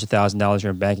 $100,000 in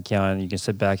your bank account and you can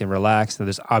sit back and relax. And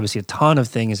there's obviously a ton of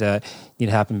things that need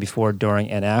to happen before,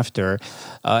 during, and after.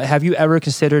 Have you ever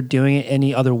considered doing it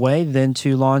any other way than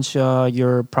to launch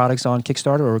your products on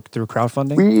Kickstarter or through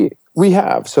crowdfunding? We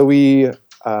have. So it's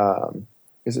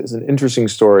an interesting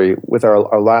story. With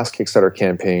our last Kickstarter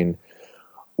campaign,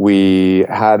 we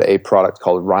had a product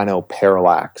called Rhino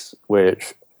Parallax,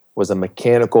 which was a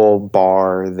mechanical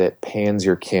bar that pans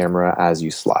your camera as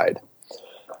you slide.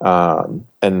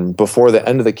 And before the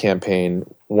end of the campaign,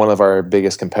 one of our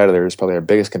biggest competitors, probably our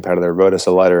biggest competitor, wrote us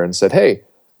a letter and said, hey,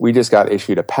 we just got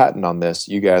issued a patent on this.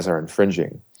 You guys are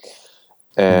infringing.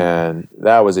 And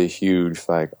that was a huge,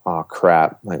 oh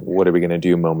crap, what are we going to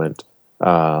do moment.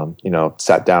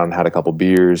 Sat down, had a couple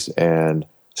beers and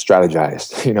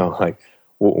strategized,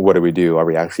 what do we do? Are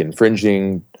we actually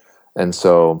infringing? And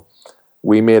so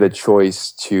we made a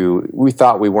choice we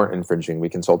thought we weren't infringing. We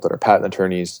consulted our patent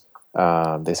attorneys.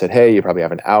 They said, hey, you probably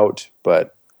have an out,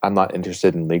 but I'm not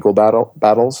interested in legal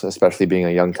battles, especially being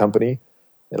a young company.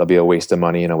 It'll be a waste of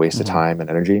money and a waste of time and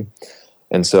energy.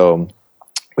 And so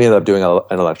we ended up doing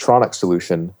an electronic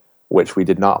solution, which we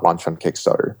did not launch on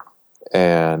Kickstarter.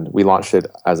 And we launched it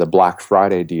as a Black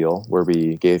Friday deal where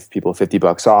we gave people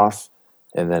 $50 off.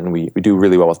 And then we do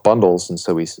really well with bundles. And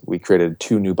so we created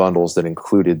 2 new bundles that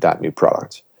included that new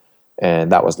product.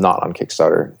 And that was not on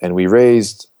Kickstarter. And we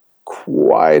raised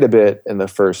quite a bit in the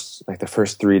first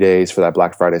 3 days for that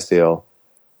Black Friday sale.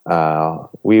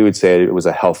 We would say it was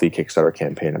a healthy Kickstarter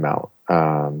campaign amount,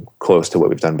 close to what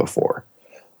we've done before.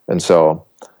 And so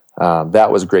that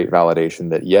was great validation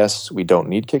that, yes, we don't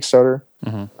need Kickstarter.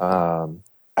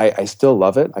 I still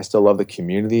love it. I still love the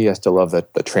community. I still love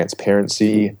the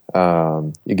transparency.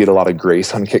 You get a lot of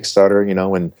grace on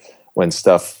Kickstarter, when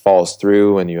stuff falls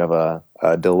through and you have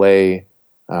a delay,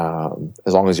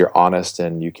 as long as you're honest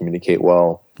and you communicate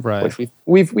well, right?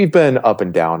 Which we've been up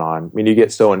and down on. I mean, you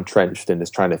get so entrenched in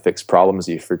just trying to fix problems,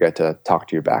 you forget to talk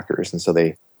to your backers, and so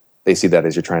they see that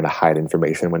as you're trying to hide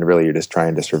information when really you're just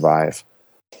trying to survive.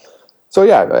 So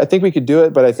yeah, I think we could do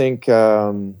it, but I think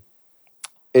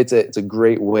it's a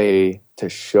great way to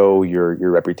show your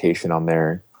reputation on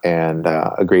there, and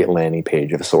a great landing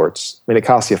page of sorts. I mean, it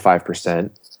costs you 5%,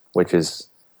 which is,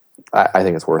 I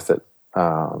think it's worth it.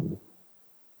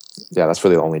 Yeah, that's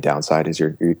really the only downside is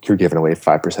you're giving away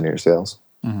 5% of your sales.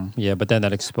 Yeah, but then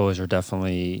that exposure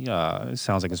definitely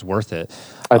sounds like it's worth it.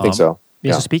 I think so.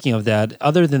 Yeah. So speaking of that,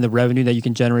 other than the revenue that you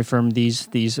can generate from this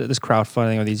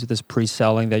crowdfunding or this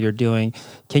pre-selling that you're doing,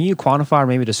 can you quantify or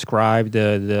maybe describe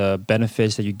the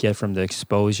benefits that you get from the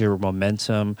exposure or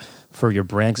momentum for your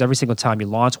brand? Because every single time you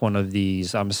launch one of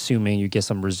these, I'm assuming you get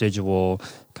some residual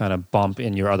kind of bump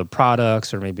in your other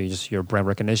products or maybe just your brand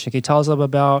recognition. Can you tell us a little bit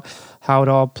about how it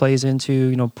all plays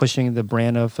into pushing the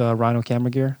brand of Rhino Camera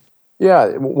Gear? Yeah,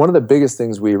 one of the biggest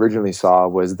things we originally saw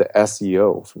was the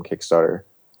SEO from Kickstarter.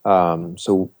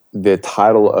 So the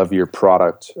title of your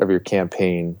product, of your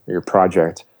campaign, or your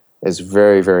project is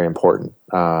very, very important.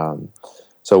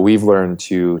 So we've learned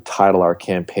to title our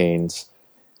campaigns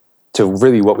to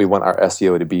really what we want our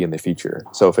SEO to be in the future.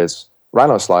 So if it's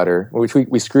Rhino Slider, which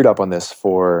we screwed up on this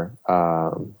for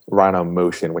Rhino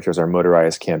Motion, which was our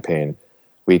motorized campaign,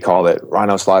 we called it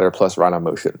Rhino Slider plus Rhino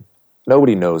Motion.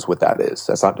 Nobody knows what that is.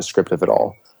 That's not descriptive at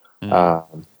all.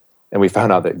 And we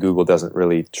found out that Google doesn't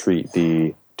really treat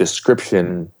the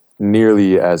description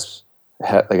nearly as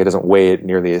it doesn't weigh it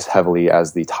nearly as heavily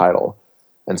as the title.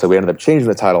 And so we ended up changing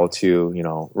the title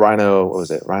to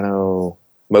Rhino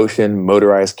Motion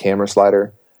Motorized Camera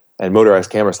Slider. And motorized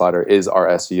camera slider is our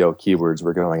SEO keywords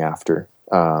we're going after.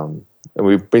 And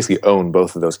we basically own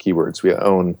both of those keywords. We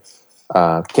own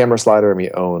camera slider and we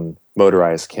own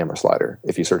motorized camera slider.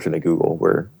 If you search into Google,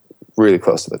 we're really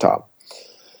close to the top.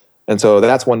 And so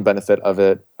that's one benefit of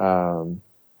it.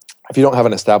 If you don't have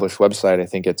an established website, I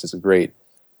think it's a great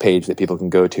page that people can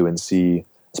go to and see,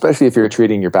 especially if you're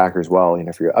treating your backers well.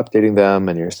 If you're updating them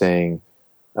and you're saying,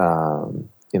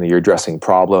 you're addressing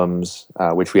problems,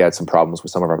 which we had some problems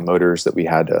with some of our motors that we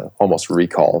had to almost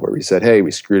recall, where we said, hey,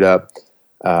 we screwed up.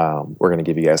 We're going to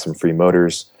give you guys some free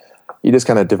motors. You just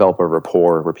kind of develop a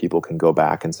rapport where people can go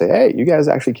back and say, hey, you guys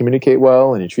actually communicate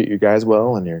well and you treat your guys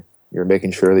well and you're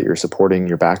making sure that you're supporting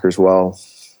your backers well.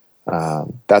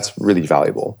 That's really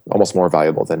valuable, almost more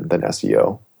valuable than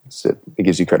SEO. It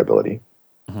gives you credibility.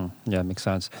 Yeah, it makes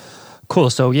sense. Cool.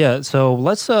 So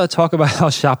let's talk about how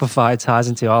Shopify ties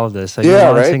into all of this. So you're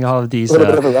launching all of these. A little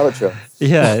bit of a rabbit trail.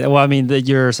 Yeah. Well, I mean,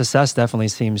 your success definitely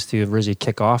seems to really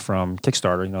kick off from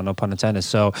Kickstarter. No pun intended.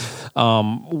 So, how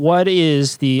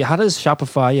does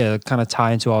Shopify kind of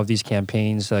tie into all of these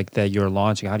campaigns like that you're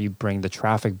launching? How do you bring the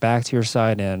traffic back to your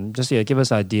site, and just give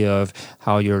us an idea of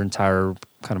how your entire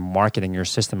kind of marketing, your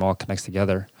system all connects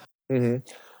together? Mm-hmm.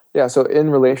 Yeah. So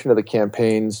in relation to the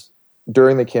campaigns.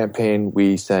 During the campaign,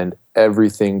 we send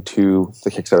everything to the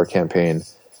Kickstarter campaign.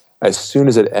 As soon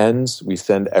as it ends, we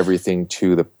send everything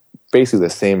to basically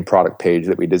the same product page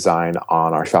that we design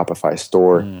on our Shopify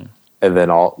store. And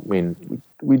then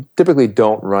we typically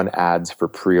don't run ads for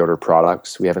pre-order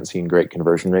products. We haven't seen great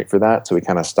conversion rate for that, so we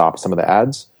kind of stopped some of the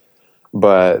ads.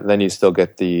 But then you still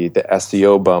get the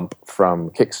SEO bump from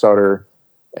Kickstarter,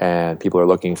 and people are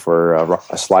looking for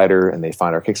a slider, and they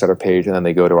find our Kickstarter page, and then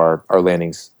they go to our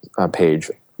landings page,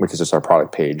 which is just our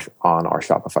product page on our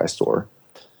Shopify store.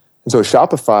 And so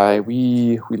Shopify,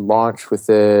 we launched with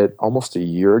it almost a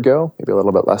year ago, maybe a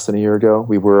little bit less than a year ago.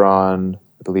 We were on,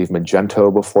 I believe,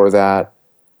 Magento before that.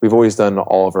 we've always done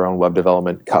all of our own web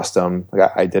development custom.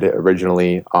 Like I did it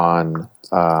originally on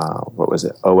what was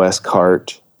it,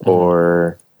 OSCart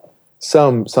or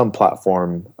some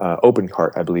platform.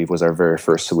 OpenCart, I believe, was our very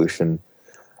first solution,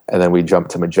 and then we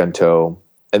jumped to Magento,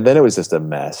 and then it was just a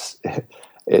mess.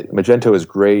 Magento is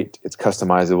great; it's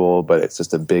customizable, but it's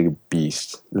just a big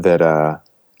beast that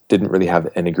didn't really have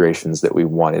the integrations that we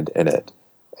wanted in it,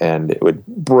 and it would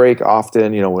break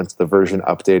often. Once the version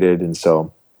updated, and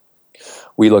so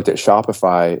we looked at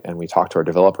Shopify and we talked to our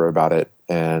developer about it,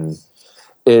 and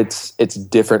it's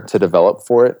different to develop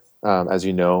for it. As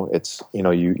you know, it's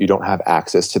you don't have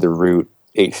access to the root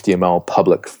HTML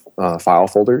public file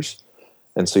folders,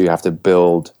 and so you have to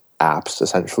build apps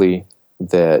essentially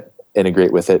that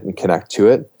integrate with it and connect to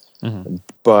it. Mm-hmm.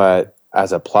 But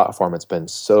as a platform, it's been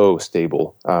so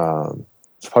stable.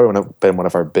 It's probably been one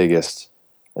of our biggest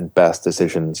and best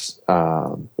decisions.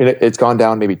 It's gone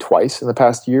down maybe twice in the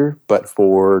past year, but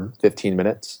for 15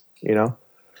 minutes,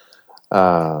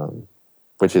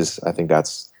 which is, I think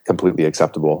that's completely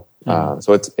acceptable.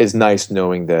 So it's nice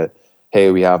knowing that,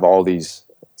 hey, we have all these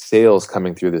sales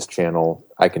coming through this channel.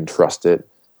 I can trust it,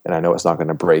 and I know it's not going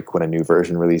to break when a new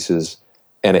version releases,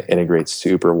 and it integrates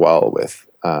super well with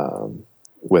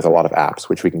a lot of apps,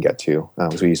 which we can get to,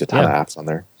 because we use a ton of apps on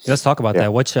there. Let's talk about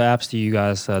that. Which apps do you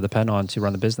guys depend on to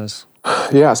run the business?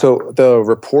 Yeah, so the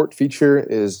report feature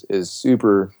is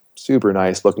super, super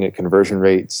nice, looking at conversion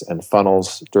rates and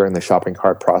funnels during the shopping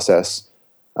cart process.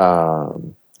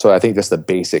 So I think just the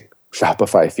basic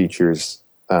Shopify features,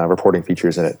 reporting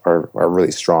features in it are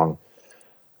really strong.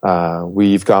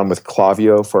 We've gone with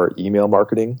Klaviyo for our email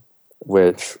marketing,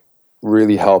 which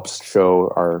really helps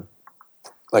show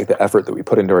the effort that we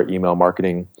put into our email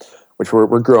marketing, which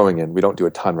we're growing in. We don't do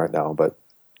a ton right now, but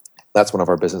that's one of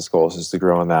our business goals, is to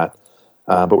grow in that.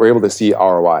 But we're able to see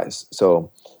ROIs.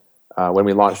 So when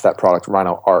we launched that product,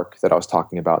 Rhino Arc, that I was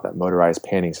talking about, that motorized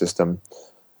panning system,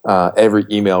 every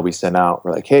email we sent out,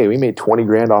 we're like, hey, we made 20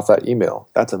 grand off that email.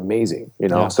 That's amazing.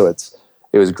 So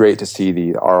it was great to see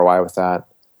the ROI with that.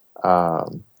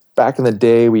 Back in the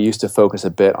day, we used to focus a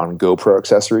bit on GoPro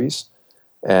accessories.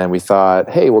 And we thought,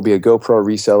 hey, we'll be a GoPro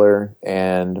reseller,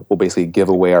 and we'll basically give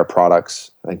away our products,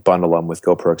 like bundle them with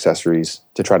GoPro accessories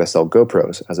to try to sell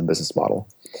GoPros as a business model.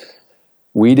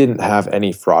 We didn't have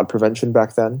any fraud prevention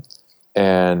back then,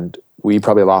 and we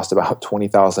probably lost about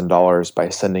 $20,000 by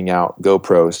sending out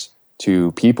GoPros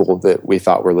to people that we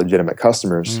thought were legitimate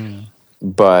customers,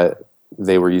 but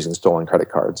they were using stolen credit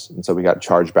cards. And so we got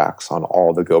chargebacks on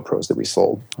all the GoPros that we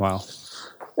sold. Wow.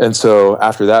 And so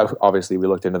after that, obviously, we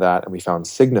looked into that and we found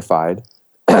Signified,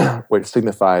 which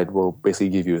Signified will basically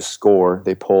give you a score.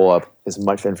 They pull up as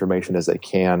much information as they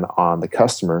can on the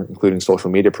customer, including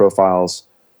social media profiles.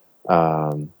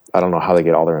 I don't know how they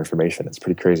get all their information. It's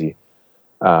pretty crazy.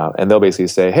 And they'll basically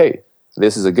say, hey,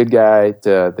 this is a good guy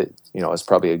that is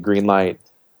probably a green light,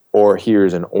 or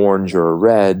here's an orange or a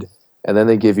red. And then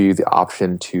they give you the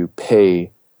option to pay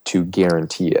to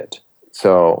guarantee it.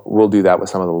 So we'll do that with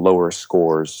some of the lower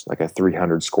scores, like a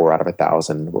 300 score out of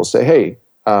 1,000. We'll say, hey,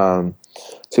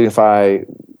 Signify,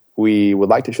 we would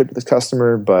like to ship to this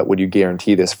customer, but would you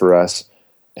guarantee this for us?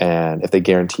 And if they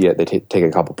guarantee it, they take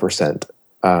a couple percent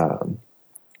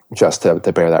just to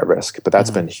bear that risk. But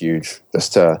that's been huge. We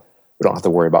don't have to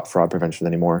worry about fraud prevention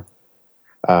anymore.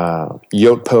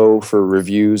 Yotpo for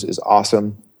reviews is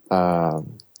awesome.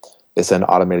 They send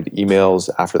automated emails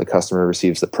after the customer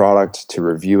receives the product to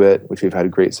review it, which we've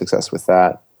had great success with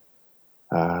that.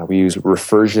 We use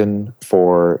Refersion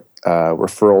for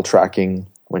referral tracking,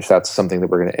 which that's something that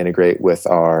we're going to integrate with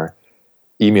our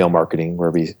email marketing,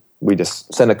 where we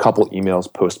just send a couple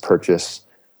emails post-purchase,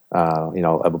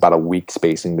 about a week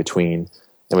spacing between,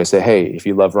 and we say, hey, if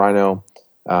you love Rhino,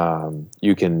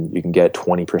 you can get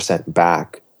 20%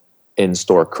 back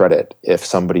in-store credit if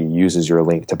somebody uses your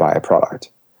link to buy a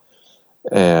product.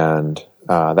 And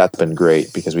that's been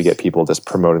great because we get people just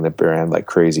promoting the brand like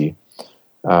crazy.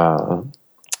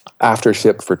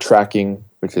 Aftership for tracking,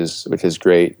 which is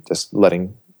great, just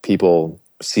letting people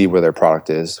see where their product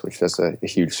is, which is a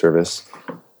huge service.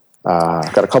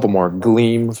 Got a couple more.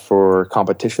 Gleam for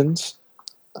competitions.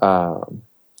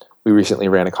 We recently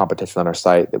ran a competition on our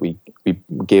site that we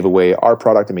gave away our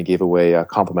product, and we gave away a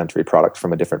complimentary product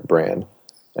from a different brand.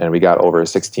 And we got over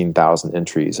 16,000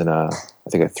 entries in I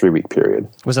think a 3-week period.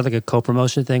 Was that like a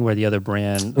co-promotion thing where the other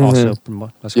brand also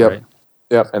promoted? That's great.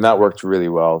 Yep, and that worked really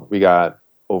well. We got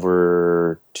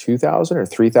over 2,000 or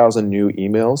 3,000 new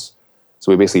emails.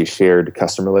 So we basically shared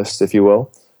customer lists, if you will,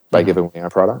 by giving away our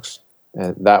products.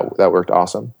 And that worked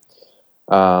awesome.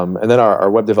 And then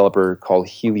our web developer called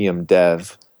Helium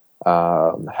Dev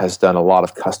has done a lot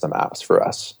of custom apps for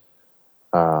us.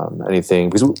 anything,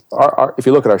 because if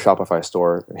you look at our Shopify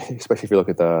store, especially if you look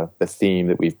at the theme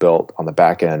that we've built on the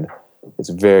back end, it's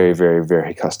very, very,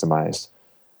 very customized.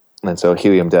 And so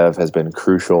Helium Dev has been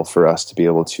crucial for us to be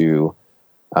able to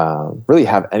really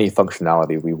have any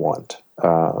functionality we want.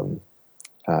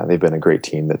 They've been a great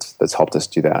team that's helped us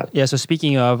do that. Yeah. So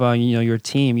speaking of your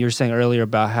team, you were saying earlier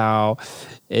about how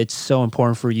it's so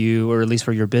important for you, or at least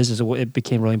for your business, it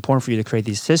became really important for you to create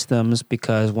these systems,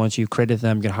 because once you created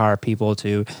them, you can hire people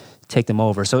to take them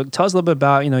over. So tell us a little bit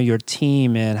about your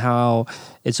team and how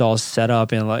it's all set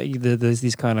up, and like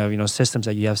these kind of systems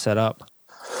that you have set up.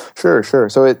 Sure.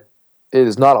 So it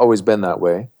has not always been that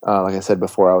way. Like I said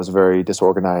before, I was very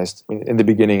disorganized. In the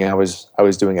beginning, I was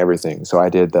doing everything. So I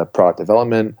did the product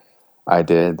development, I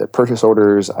did the purchase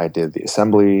orders, I did the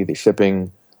assembly, the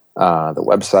shipping, the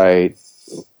website,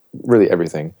 really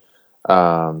everything.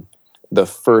 The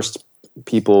first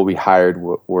people we hired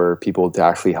were people to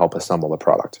actually help assemble the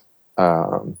product.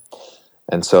 And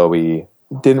so we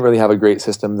didn't really have a great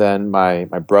system then. My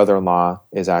brother-in-law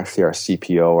is actually our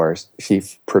CPO, our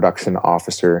Chief Production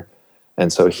Officer.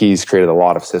 And so he's created a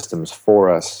lot of systems for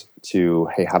us to,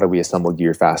 hey, how do we assemble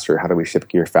gear faster? How do we ship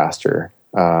gear faster?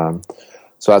 So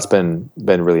that's been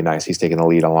really nice. He's taken the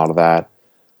lead on a lot of that.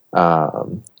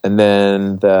 And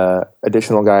then the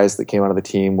additional guys that came out of the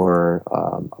team were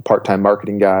a part-time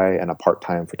marketing guy and a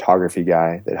part-time photography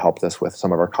guy that helped us with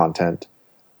some of our content.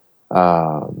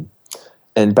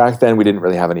 And back then, we didn't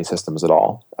really have any systems at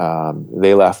all.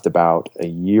 They left about a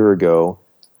year ago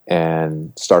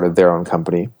and started their own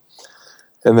company.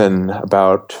 And then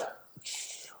about,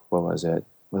 what was it?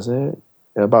 Was it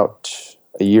about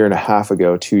a year and a half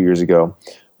ago, 2 years ago,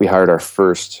 we hired our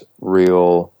first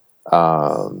real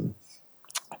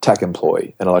tech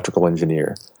employee, an electrical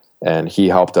engineer. And he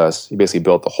helped us. He basically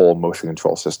built the whole motion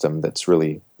control system that's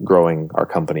really growing our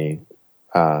company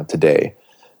today.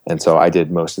 And so I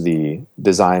did most of the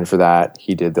design for that.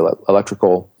 He did the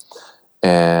electrical.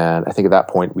 And I think at that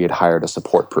point, we had hired a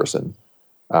support person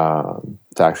to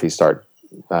actually start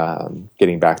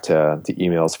getting back to the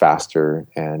emails faster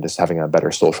and just having a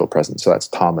better social presence. So that's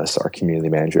Thomas, our community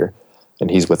manager. And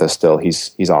he's with us still.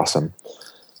 He's awesome.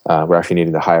 We're actually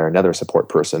needing to hire another support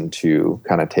person to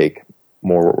kind of take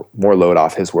more load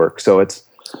off his work. So it's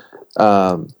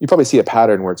you probably see a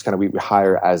pattern where it's kind of we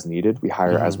hire as needed, we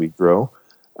hire as we grow.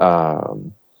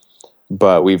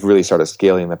 But we've really started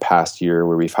scaling the past year,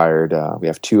 where we've hired we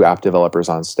have 2 app developers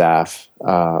on staff.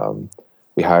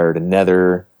 We hired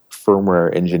another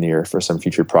firmware engineer for some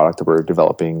future product that we're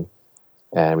developing.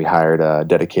 And we hired a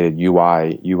dedicated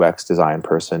UI, UX design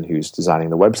person who's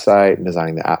designing the website and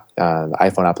designing the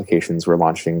iPhone applications we're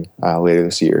launching later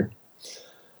this year.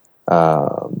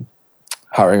 Hiring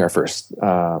our first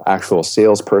actual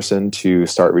salesperson to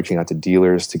start reaching out to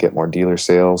dealers to get more dealer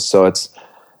sales. So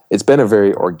it's been a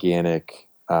very organic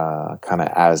kind of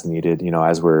as needed,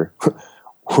 as we're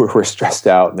stressed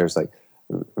out and there's like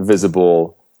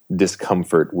visible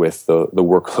discomfort with the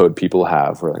workload people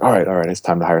have. We're like, all right, it's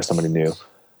time to hire somebody new.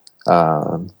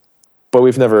 But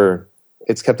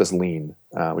it's kept us lean,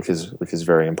 which is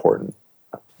very important.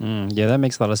 Yeah, that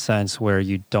makes a lot of sense, where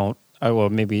you don't, well,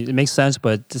 maybe it makes sense,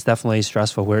 but it's definitely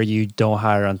stressful where you don't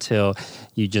hire until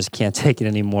you just can't take it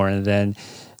anymore. And then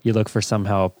you look for some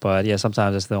help. But yeah,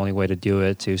 sometimes it's the only way to do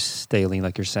it, to stay lean,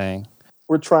 like you're saying.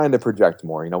 We're trying to project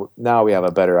more. Now we have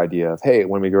a better idea of, hey,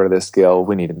 when we grow to this scale,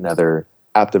 we need another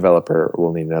app developer,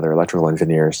 we'll need another electrical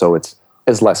engineer. So it's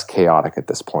less chaotic at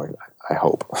this point, I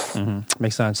hope. Mm-hmm.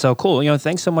 Makes sense. So cool.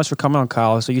 Thanks so much for coming on,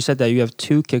 Kyle. So you said that you have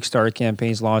 2 Kickstarter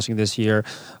campaigns launching this year,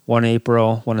 one in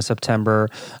April, one in September.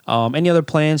 Any other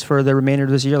plans for the remainder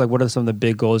of this year? Like, what are some of the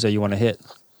big goals that you want to hit?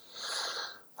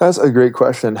 That's a great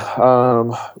question.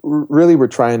 Really, we're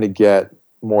trying to get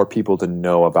more people to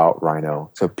know about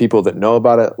Rhino. So people that know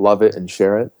about it, love it, and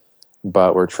share it.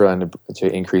 But we're trying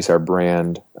to increase our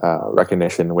brand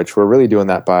recognition, which we're really doing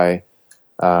that by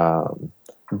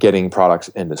getting products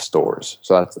into stores.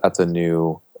 So that's a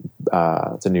new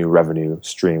revenue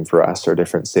stream for us, or a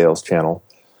different sales channel.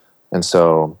 And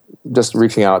so just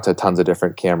reaching out to tons of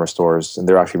different camera stores, and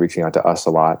they're actually reaching out to us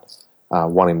a lot,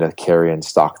 wanting to carry and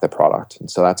stock the product. And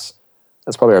so that's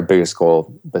probably our biggest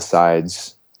goal,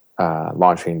 besides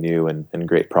launching new and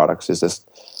great products, is just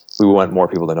we want more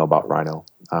people to know about Rhino.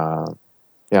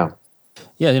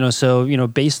 Yeah, so,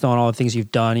 based on all the things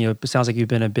you've done, it sounds like you've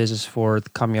been in business for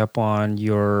coming up on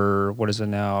your, what is it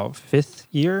now, 5th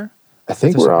year? I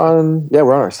think we're on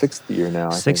our 6th year now.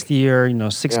 6th year,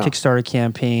 6 Kickstarter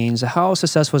campaigns. How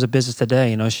successful is a business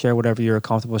today? Share whatever you're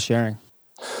comfortable sharing.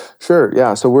 Sure,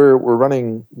 yeah. So we're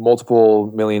running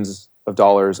multiple millions of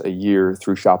dollars a year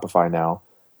through Shopify now.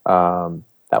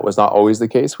 That was not always the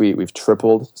case. We've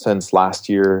tripled since last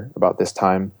year about this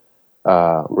time.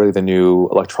 Really, the new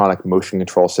electronic motion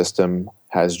control system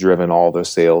has driven all those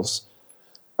sales.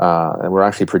 And we're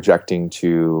actually projecting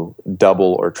to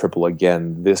double or triple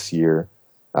again this year,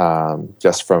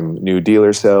 just from new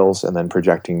dealer sales, and then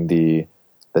projecting the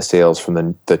sales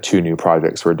from the 2 new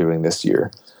projects we're doing this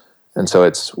year. And so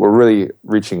we're really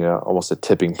reaching almost a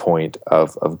tipping point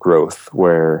of growth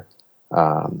where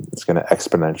it's going to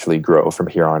exponentially grow from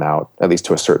here on out, at least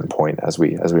to a certain point as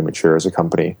we mature as a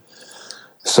company.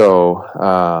 So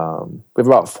we have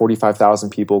about 45,000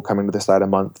 people coming to the site a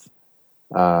month,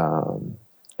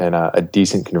 and a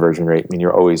decent conversion rate. I mean,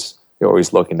 you're always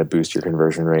looking to boost your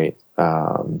conversion rate.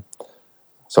 So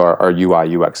our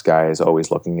UI UX guy is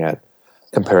always looking at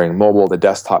comparing mobile to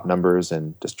desktop numbers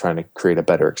and just trying to create a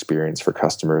better experience for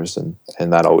customers, and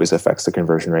that always affects the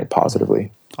conversion rate positively.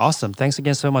 Awesome. Thanks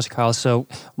again so much, Kyle. So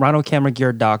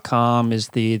rhinocameragear.com is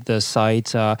the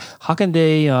site. How can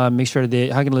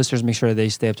listeners make sure they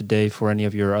stay up to date for any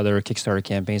of your other Kickstarter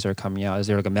campaigns that are coming out? Is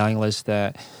there like a mailing list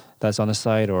that's on the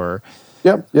site, or?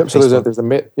 Yep. So there's a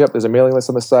mailing list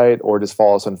on the site, or just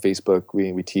follow us on Facebook.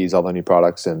 We tease all the new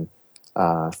products, and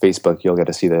Facebook, you'll get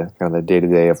to see the kind of the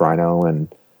day-to-day of Rhino and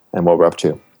what we're up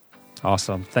to.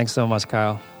 Awesome. Thanks so much,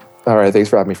 Kyle. All right. Thanks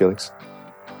for having me, Felix.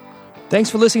 Thanks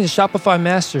for listening to Shopify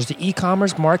Masters, the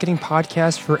e-commerce marketing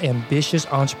podcast for ambitious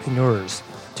entrepreneurs.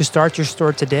 To start your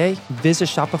store today, visit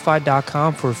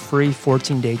shopify.com for a free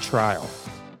 14-day trial.